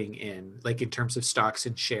trading in, like in terms of stocks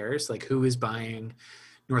and shares, like who is buying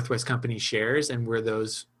Northwest Company shares, and were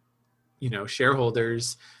those,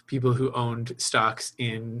 shareholders people who owned stocks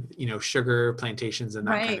in, sugar plantations and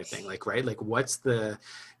that kind of thing, like what's the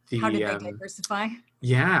how did they diversify?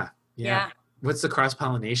 Yeah. What's the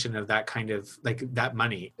cross-pollination of that kind of, like, that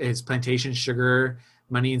money? Is plantation sugar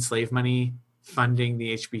money and slave money funding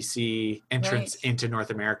the HBC entrance into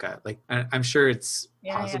North America? Like, I'm sure it's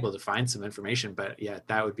possible to find some information, but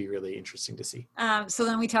that would be really interesting to see. So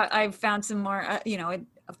then I found some more, it,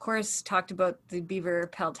 of course, talked about the beaver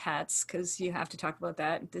pelt hats, because you have to talk about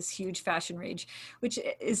that, this huge fashion rage, which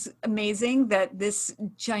is amazing that this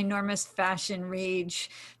ginormous fashion rage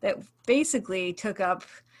that basically took up,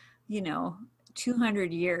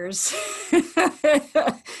 200 years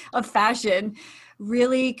of fashion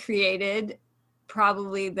really created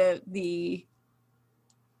probably the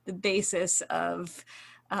basis of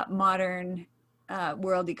modern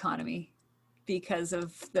world economy, because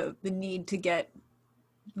of the need to get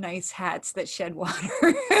nice hats that shed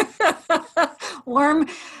water. Warm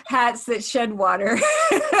hats that shed water.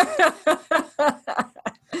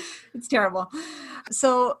 It's terrible.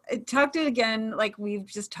 So it talked again, like we've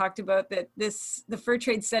just talked about, that the fur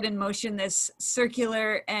trade set in motion this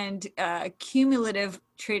circular and cumulative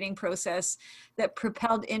trading process that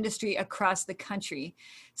propelled industry across the country.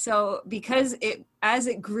 So because as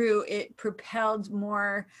it grew, it propelled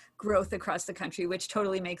more growth across the country, which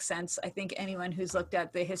totally makes sense. I think anyone who's looked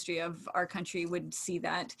at the history of our country would see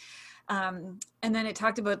that. And then it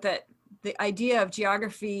talked about that the idea of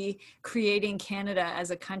geography creating Canada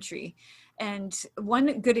as a country. And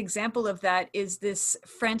one good example of that is this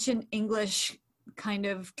French and English kind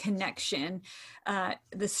of connection,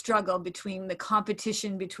 the struggle between the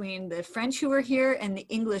competition between the French who were here and the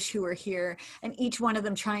English who were here, and each one of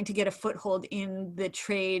them trying to get a foothold in the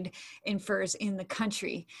trade in furs in the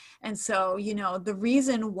country. And so, the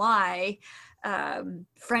reason why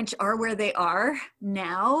French are where they are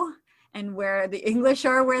now and where the English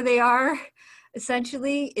are where they are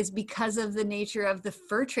essentially is because of the nature of the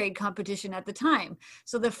fur trade competition at the time.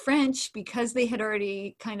 So the French, because they had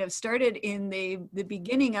already kind of started in the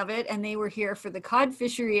beginning of it, and they were here for the cod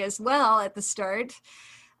fishery as well at the start,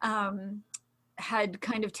 had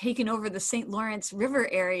kind of taken over the St. Lawrence River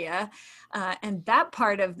area. And that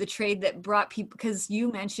part of the trade that brought people, because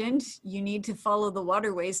you mentioned you need to follow the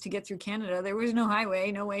waterways to get through Canada. There was no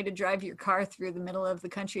highway, no way to drive your car through the middle of the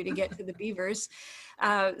country to get to the beavers.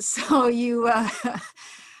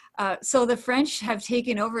 So the French have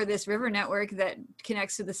taken over this river network that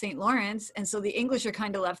connects to the St. Lawrence. And so the English are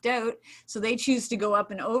kind of left out. So they choose to go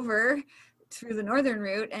up and over through the northern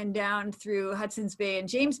route and down through Hudson's Bay and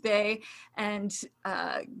James Bay, and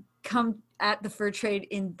come at the fur trade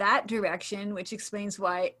in that direction, which explains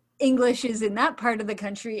why English is in that part of the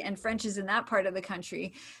country and French is in that part of the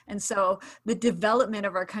country. And so the development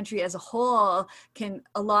of our country as a whole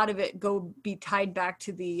a lot of it be tied back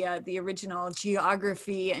to the original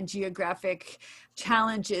geography and geographic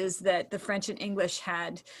challenges that the French and English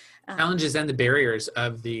had. Challenges and the barriers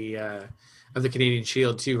of the Canadian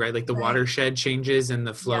Shield too, right? Like the watershed changes and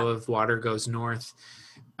the flow of water goes north.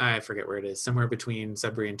 I forget where it is, somewhere between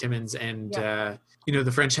Sudbury and Timmins. And, the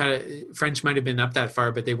French might have been up that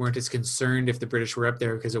far, but they weren't as concerned if the British were up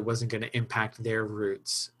there because it wasn't going to impact their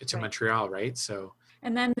routes to Montreal, right? So.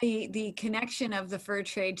 And then the connection of the fur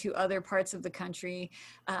trade to other parts of the country,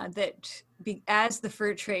 as the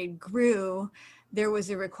fur trade grew, there was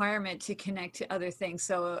a requirement to connect to other things.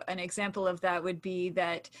 So an example of that would be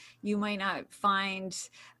that you might not find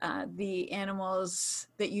the animals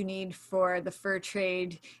that you need for the fur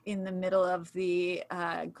trade in the middle of the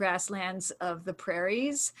grasslands of the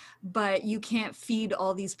prairies, but you can't feed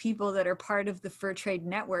all these people that are part of the fur trade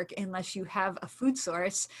network unless you have a food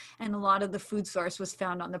source. And a lot of the food source was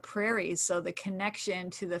found on the prairies. So the connection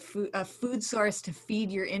to a food source to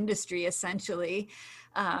feed your industry, essentially,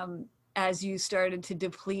 as you started to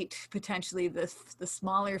deplete potentially the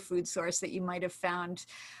smaller food source that you might have found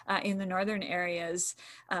in the northern areas.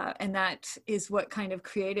 And that is what kind of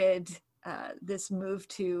created this move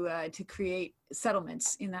to create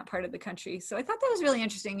settlements in that part of the country. So I thought that was really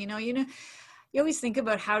interesting. You always think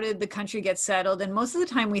about how did the country get settled, and most of the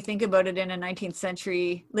time we think about it in a 19th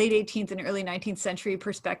century, late 18th and early 19th century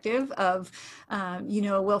perspective of,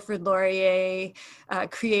 Wilfrid Laurier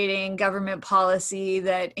creating government policy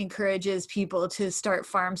that encourages people to start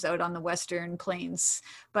farms out on the Western Plains.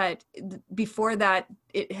 But before that,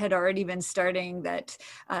 it had already been starting that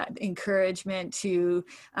encouragement to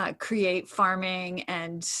create farming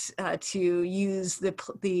and to use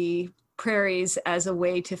the prairies as a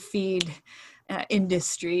way to feed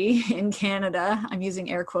industry in Canada. I'm using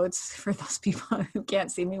air quotes for those people who can't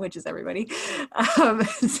see me, which is everybody,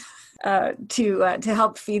 to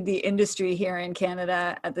help feed the industry here in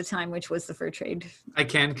Canada at the time, which was the fur trade. I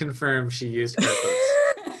can confirm she used air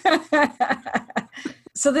quotes.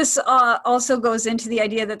 So this also goes into the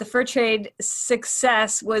idea that the fur trade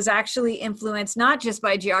success was actually influenced not just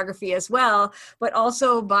by geography as well, but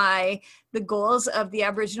also by the goals of the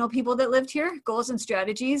Aboriginal people that lived here, goals and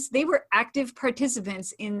strategies. They were active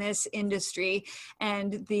participants in this industry.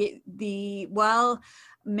 And while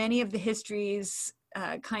many of the histories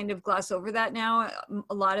kind of gloss over that now,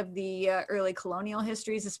 a lot of the early colonial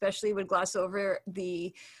histories especially would gloss over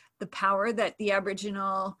the power that the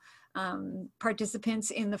Aboriginal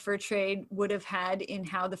participants in the fur trade would have had in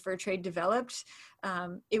how the fur trade developed.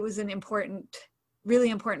 It was an really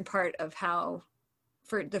important part of how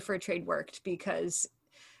the fur trade worked, because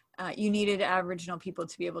you needed Aboriginal people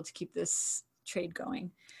to be able to keep this trade going.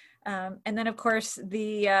 And then, of course,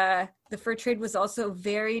 the fur trade was also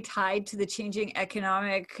very tied to the changing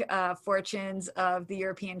economic fortunes of the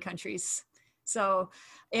European countries. So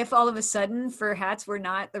if all of a sudden fur hats were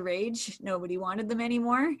not the rage, nobody wanted them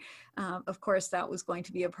anymore, of course, that was going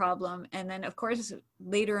to be a problem. And then, of course,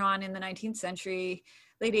 later on in the 19th century,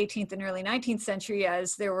 late 18th and early 19th century,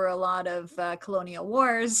 as there were a lot of colonial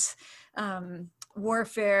wars,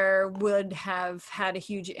 warfare would have had a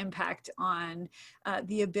huge impact on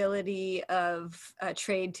the ability of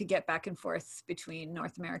trade to get back and forth between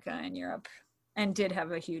North America and Europe, and did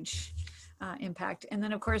have a huge impact. And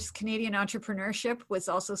then, of course, Canadian entrepreneurship was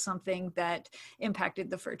also something that impacted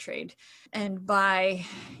the fur trade. And by,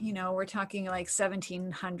 we're talking like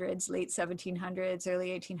 1700s, late 1700s, early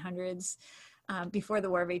 1800s, before the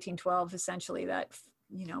War of 1812, essentially that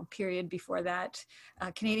period before that,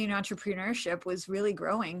 Canadian entrepreneurship was really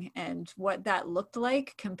growing, and what that looked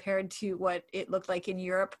like compared to what it looked like in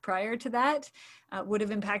Europe prior to that would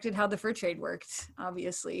have impacted how the fur trade worked,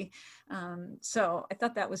 obviously. So I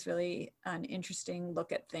thought that was really an interesting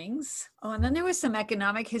look at things. Oh, and then there was some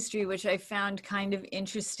economic history, which I found kind of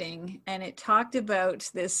interesting, and it talked about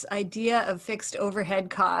this idea of fixed overhead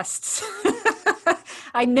costs.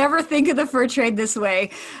 I never think of the fur trade this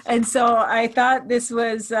way. And so I thought this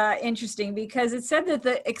was interesting because it said that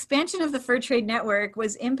the expansion of the fur trade network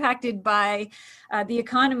was impacted by the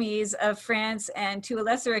economies of France and to a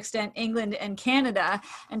lesser extent, England and Canada.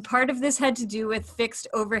 And part of this had to do with fixed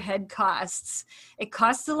overhead costs. It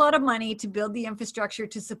costs a lot of money to build the infrastructure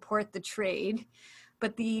to support the trade,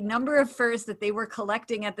 but the number of furs that they were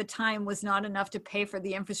collecting at the time was not enough to pay for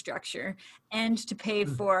the infrastructure and to pay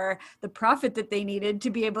for the profit that they needed to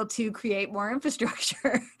be able to create more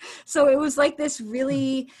infrastructure. So it was like this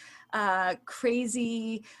really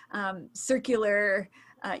crazy circular,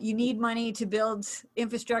 you need money to build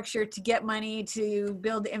infrastructure, to get money to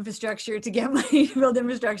build infrastructure, to get money to build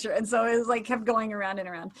infrastructure. And so it was like kept going around and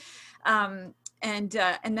around. And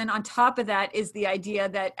then on top of that is the idea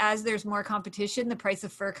that as there's more competition, the price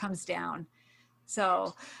of fur comes down.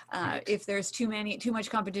 So if there's too much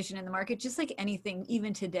competition in the market, just like anything,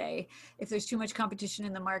 even today, if there's too much competition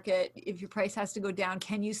in the market, if your price has to go down,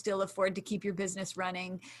 can you still afford to keep your business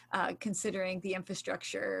running, considering the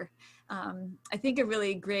infrastructure? I think a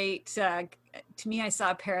really great, to me, I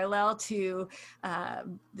saw a parallel to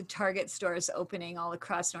the Target stores opening all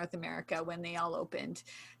across North America when they all opened.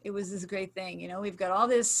 It was this great thing. You know, we've got all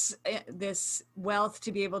this wealth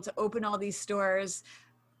to be able to open all these stores,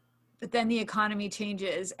 but then the economy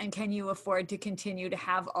changes, and can you afford to continue to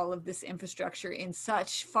have all of this infrastructure in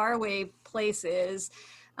such faraway places?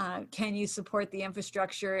 Can you support the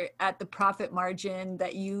infrastructure at the profit margin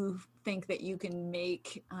that you think that you can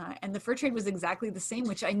make? And the fur trade was exactly the same,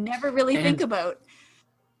 which I never really think about.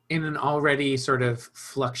 In an already sort of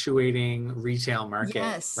fluctuating retail market,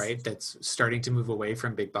 yes, right? That's starting to move away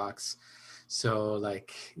from big box. So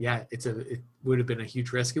like, yeah, it would have been a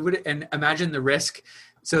huge risk. And imagine the risk.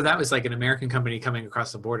 So that was like an American company coming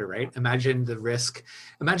across the border, right? Imagine the risk.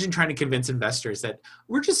 Imagine trying to convince investors that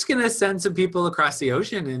we're just going to send some people across the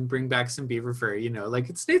ocean and bring back some beaver fur, you know, like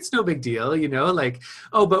it's no big deal, you know, like,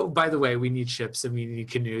 oh, but by the way, we need ships and we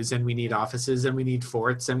need canoes and we need offices and we need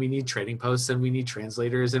forts and we need trading posts and we need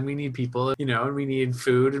translators and we need people, you know, and we need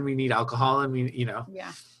food and we need alcohol and we, you know,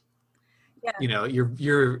 yeah. You know,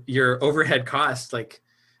 your overhead costs, like,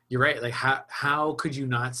 you're right. Like how could you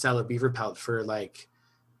not sell a beaver pelt for like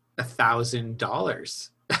 $1,000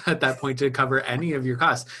 at that point to cover any of your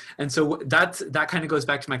costs? And so that kind of goes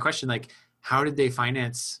back to my question, like, how did they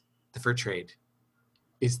finance the fur trade?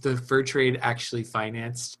 Is the fur trade actually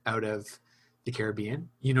financed out of the Caribbean?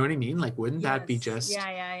 You know what I mean? Like, wouldn't that be just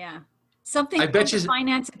something I bet you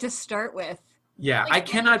finance it to start with? Yeah, like, I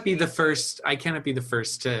cannot be the first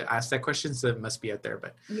to ask that question, so it must be out there,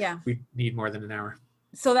 but yeah, we need more than an hour.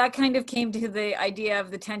 So that kind of came to the idea of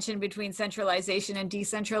the tension between centralization and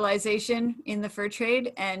decentralization in the fur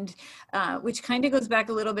trade, and which kind of goes back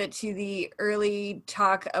a little bit to the early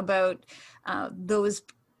talk about those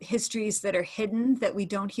histories that are hidden that we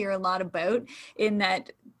don't hear a lot about, in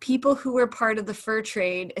that people who were part of the fur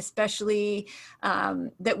trade, especially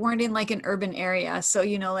that weren't in like an urban area. So,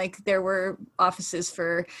 you know, like there were offices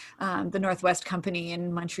for the Northwest Company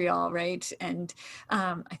in Montreal, right? And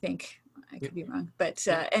I think, I could be wrong, but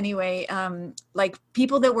anyway, like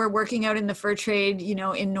people that were working out in the fur trade, you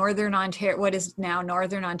know, in Northern Ontario, what is now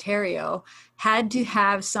Northern Ontario, had to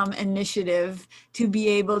have some initiative to be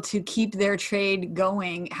able to keep their trade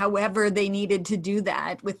going, however they needed to do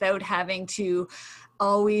that without having to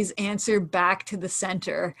always answer back to the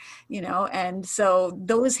center, you know. And so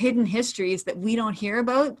those hidden histories that we don't hear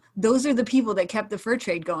about, those are the people that kept the fur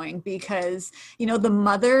trade going, because, you know, the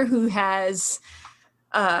mother who has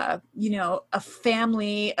you know, a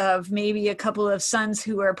family of maybe a couple of sons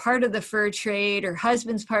who are part of the fur trade, or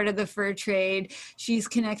husband's part of the fur trade. She's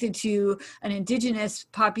connected to an indigenous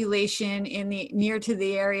population in the near to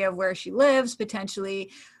the area where she lives,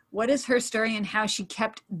 potentially. What is her story and how she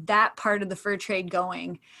kept that part of the fur trade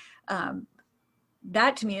going?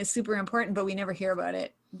 That to me is super important, but we never hear about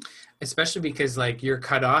it. Especially because like you're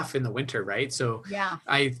cut off in the winter, right? So yeah,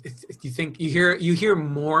 you think you hear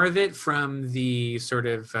more of it from the sort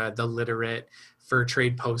of the literate fur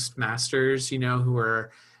trade postmasters, you know, who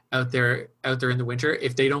are out there in the winter.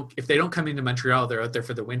 If they don't come into Montreal, they're out there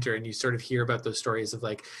for the winter, and you sort of hear about those stories of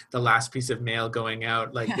like the last piece of mail going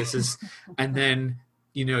out, like this is, and then,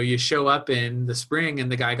 you know, you show up in the spring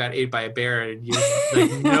and the guy got ate by a bear, and you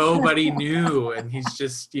like nobody knew, and he's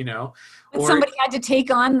just, you know, or somebody had to take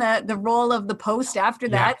on the role of the post after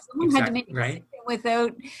that. Someone had to make a decision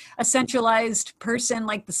without a centralized person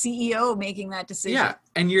like the CEO making that decision. Yeah,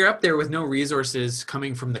 and you're up there with no resources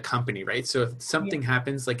coming from the company, right? So if something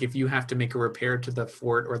happens, like if you have to make a repair to the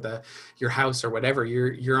fort or your house or whatever,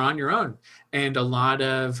 you're on your own. And a lot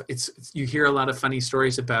of you hear a lot of funny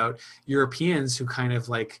stories about Europeans who kind of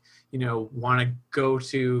like, want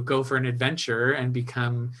to go for an adventure and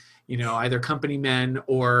become, either company men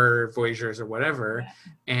or voyageurs or whatever,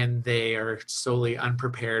 and they are solely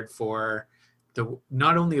unprepared for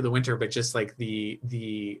not only the winter, but just like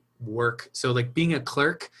the work. So like being a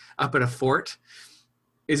clerk up at a fort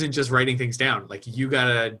isn't just writing things down. Like you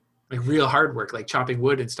gotta like real hard work, like chopping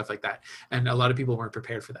wood and stuff like that. And a lot of people weren't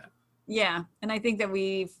prepared for that. Yeah. And I think that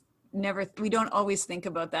we don't always think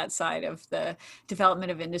about that side of the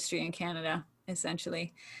development of industry in Canada,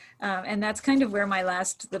 essentially. And that's kind of where my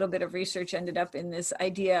last little bit of research ended up, in this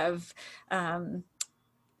idea of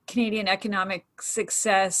Canadian economic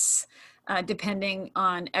success depending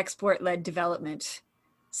on export-led development.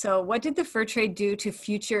 So what did the fur trade do to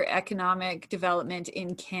future economic development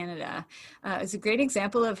in Canada? It's a great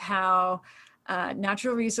example of how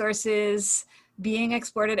natural resources being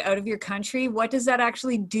exported out of your country, what does that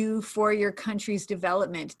actually do for your country's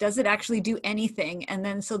development? Does it actually do anything? And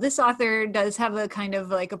then, so this author does have a kind of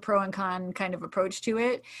like a pro and con kind of approach to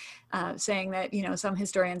it, saying that, some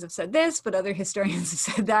historians have said this, but other historians have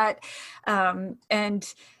said that.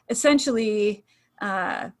 And essentially,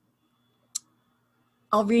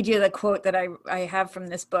 I'll read you the quote that I have from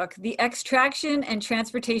this book. The extraction and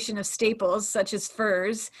transportation of staples, such as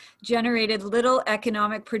furs, generated little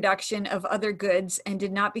economic production of other goods and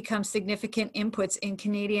did not become significant inputs in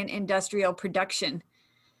Canadian industrial production.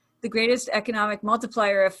 The greatest economic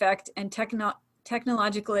multiplier effect and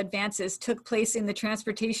technological advances took place in the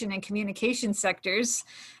transportation and communication sectors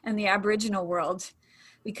and the Aboriginal world,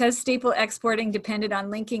 because staple exporting depended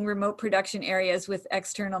on linking remote production areas with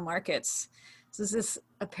external markets. So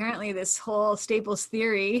apparently this whole staples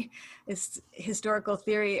theory, this historical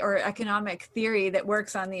theory or economic theory that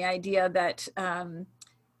works on the idea that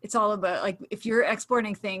it's all about, like, if you're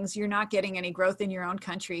exporting things, you're not getting any growth in your own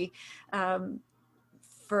country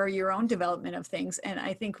for your own development of things. And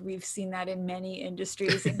I think we've seen that in many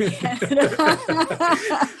industries in Canada.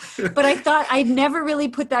 But I thought I'd never really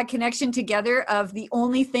put that connection together of the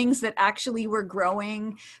only things that actually were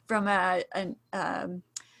growing from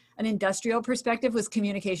an industrial perspective was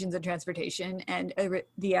communications and transportation, and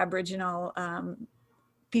the Aboriginal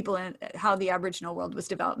people, and how the Aboriginal world was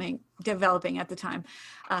developing at the time.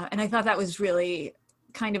 And I thought that was really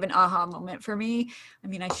kind of an aha moment for me. I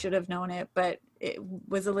mean, I should have known it, but it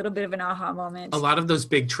was a little bit of an aha moment. A lot of those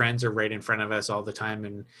big trends are right in front of us all the time.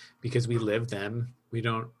 And because we live them, we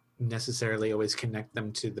don't necessarily always connect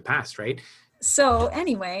them to the past, right? So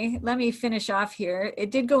anyway, let me finish off here.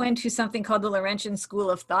 It did go into something called the Laurentian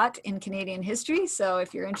School of Thought in Canadian history. So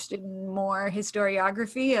if you're interested in more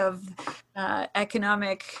historiography of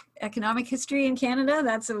economic history in Canada,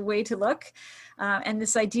 that's a way to look. And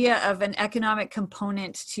this idea of an economic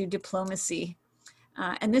component to diplomacy.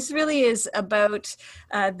 And this really is about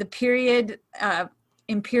the period of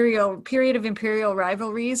imperial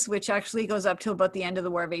rivalries, which actually goes up to about the end of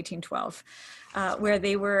the War of 1812. Where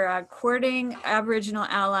they were courting Aboriginal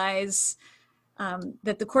allies,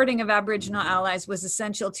 that the courting of Aboriginal allies was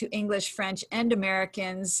essential to English, French, and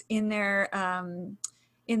Americans in the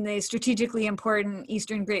strategically important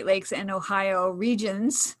Eastern Great Lakes and Ohio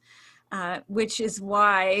regions, which is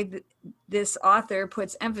why this author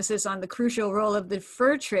puts emphasis on the crucial role of the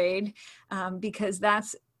fur trade, because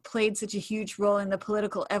that's played such a huge role in the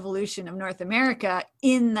political evolution of North America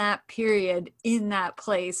in that period, in that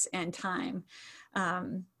place and time.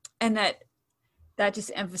 And that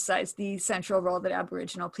just emphasized the central role that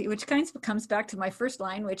Aboriginal people, which kind of comes back to my first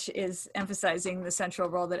line, which is emphasizing the central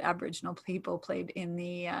role that Aboriginal people played in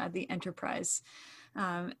the enterprise.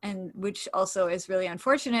 And which also is really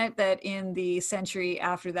unfortunate that in the century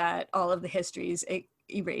after that, all of the histories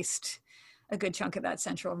erased a good chunk of that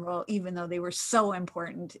central role, even though they were so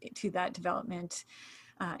important to that development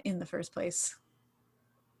in the first place.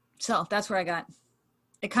 So that's where I got.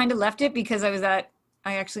 I kind of left it because I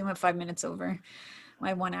actually went 5 minutes over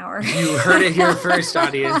my 1 hour. You heard it here first,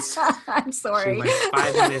 audience. I'm sorry. She went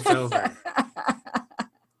 5 minutes over.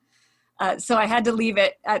 So I had to leave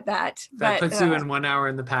it at that. That puts you in 1 hour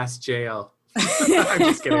in the past jail. I'm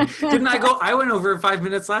just kidding. Didn't I go? I went over 5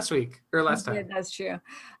 minutes last time. Yeah, that's true.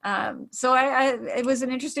 So it was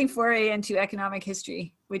an interesting foray into economic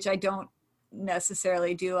history, which I don't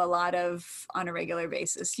necessarily do a lot of on a regular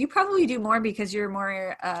basis. You probably do more because you're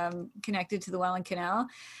more connected to the Welland Canal.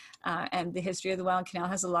 And the history of the Welland Canal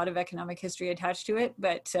has a lot of economic history attached to it,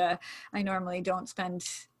 but I normally don't spend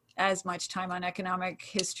as much time on economic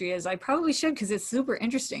history as I probably should, because it's super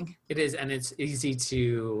interesting. It is, and it's easy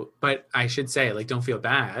to, but I should say, like, don't feel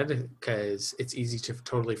bad, because it's easy to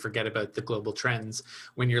totally forget about the global trends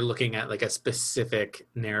when you're looking at like a specific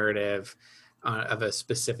narrative of a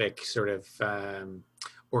specific sort of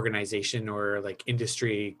organization or like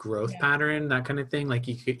industry growth pattern, that kind of thing. Like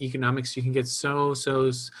economics, you can get so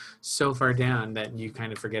far down that you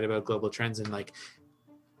kind of forget about global trends and like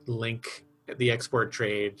link the export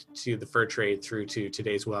trade to the fur trade through to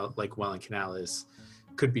today's Welland Canal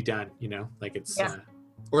could be done, you know, like it's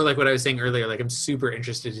or like what I was saying earlier, like I'm super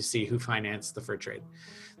interested to see who financed the fur trade.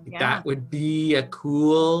 Like, that would be a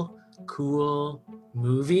cool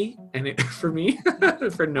movie, and for me,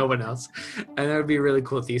 for no one else, and that would be a really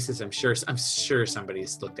cool thesis. I'm sure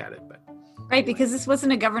somebody's looked at it, but right, because this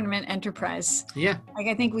wasn't a government enterprise. Yeah, like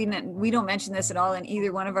I think we don't mention this at all in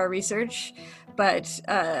either one of our research, but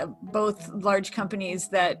both large companies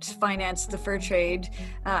that financed the fur trade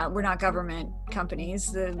were not government companies.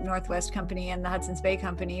 The Northwest Company and the Hudson's Bay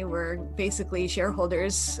Company were basically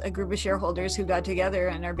shareholders, a group of shareholders who got together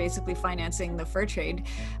and are basically financing the fur trade.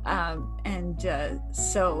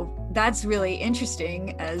 So that's really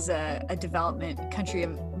interesting as a development country, a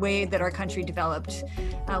way that our country developed,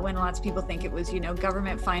 when lots of people think it was, you know,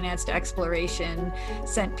 government financed exploration,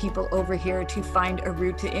 sent people over here to find a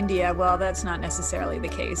route to India. Well, that's not necessarily the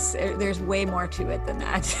case. There's way more to it than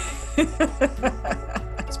that.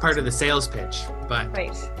 It's part of the sales pitch, but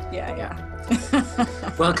right. Yeah.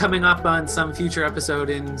 Well, coming up on some future episode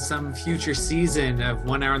in some future season of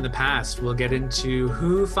 1 Hour in the Past, we'll get into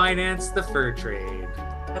who financed the fur trade.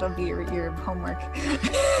 That'll be your homework.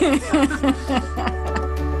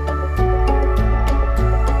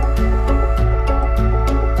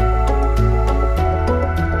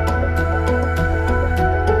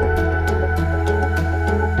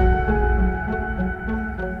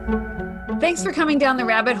 Thanks for coming down the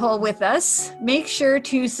rabbit hole with us. Make sure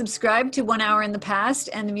to subscribe to 1 Hour in the Past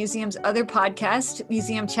and the museum's other podcast,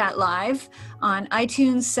 Museum Chat Live, on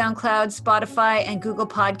iTunes, SoundCloud, Spotify, and Google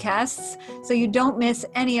Podcasts, so you don't miss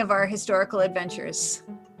any of our historical adventures.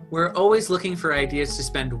 We're always looking for ideas to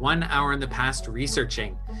spend 1 hour in the past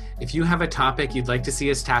researching. If you have a topic you'd like to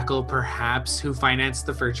see us tackle, perhaps who financed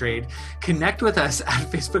the fur trade, connect with us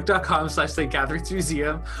at facebook.com/St. Catharines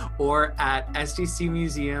Museum or at SDC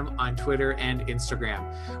Museum on Twitter and Instagram.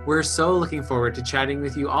 We're so looking forward to chatting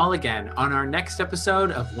with you all again on our next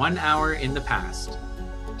episode of 1 Hour in the Past.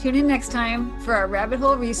 Tune in next time for our rabbit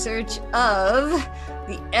hole research of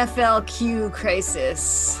the FLQ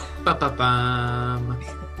Crisis. Ba-ba-bum.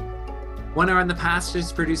 1 Hour in the Past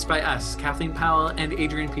is produced by us, Kathleen Powell and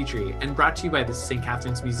Adrian Petry, and brought to you by the St.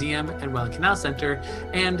 Catharines Museum and Welland Canal Center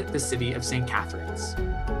and the City of St. Catharines.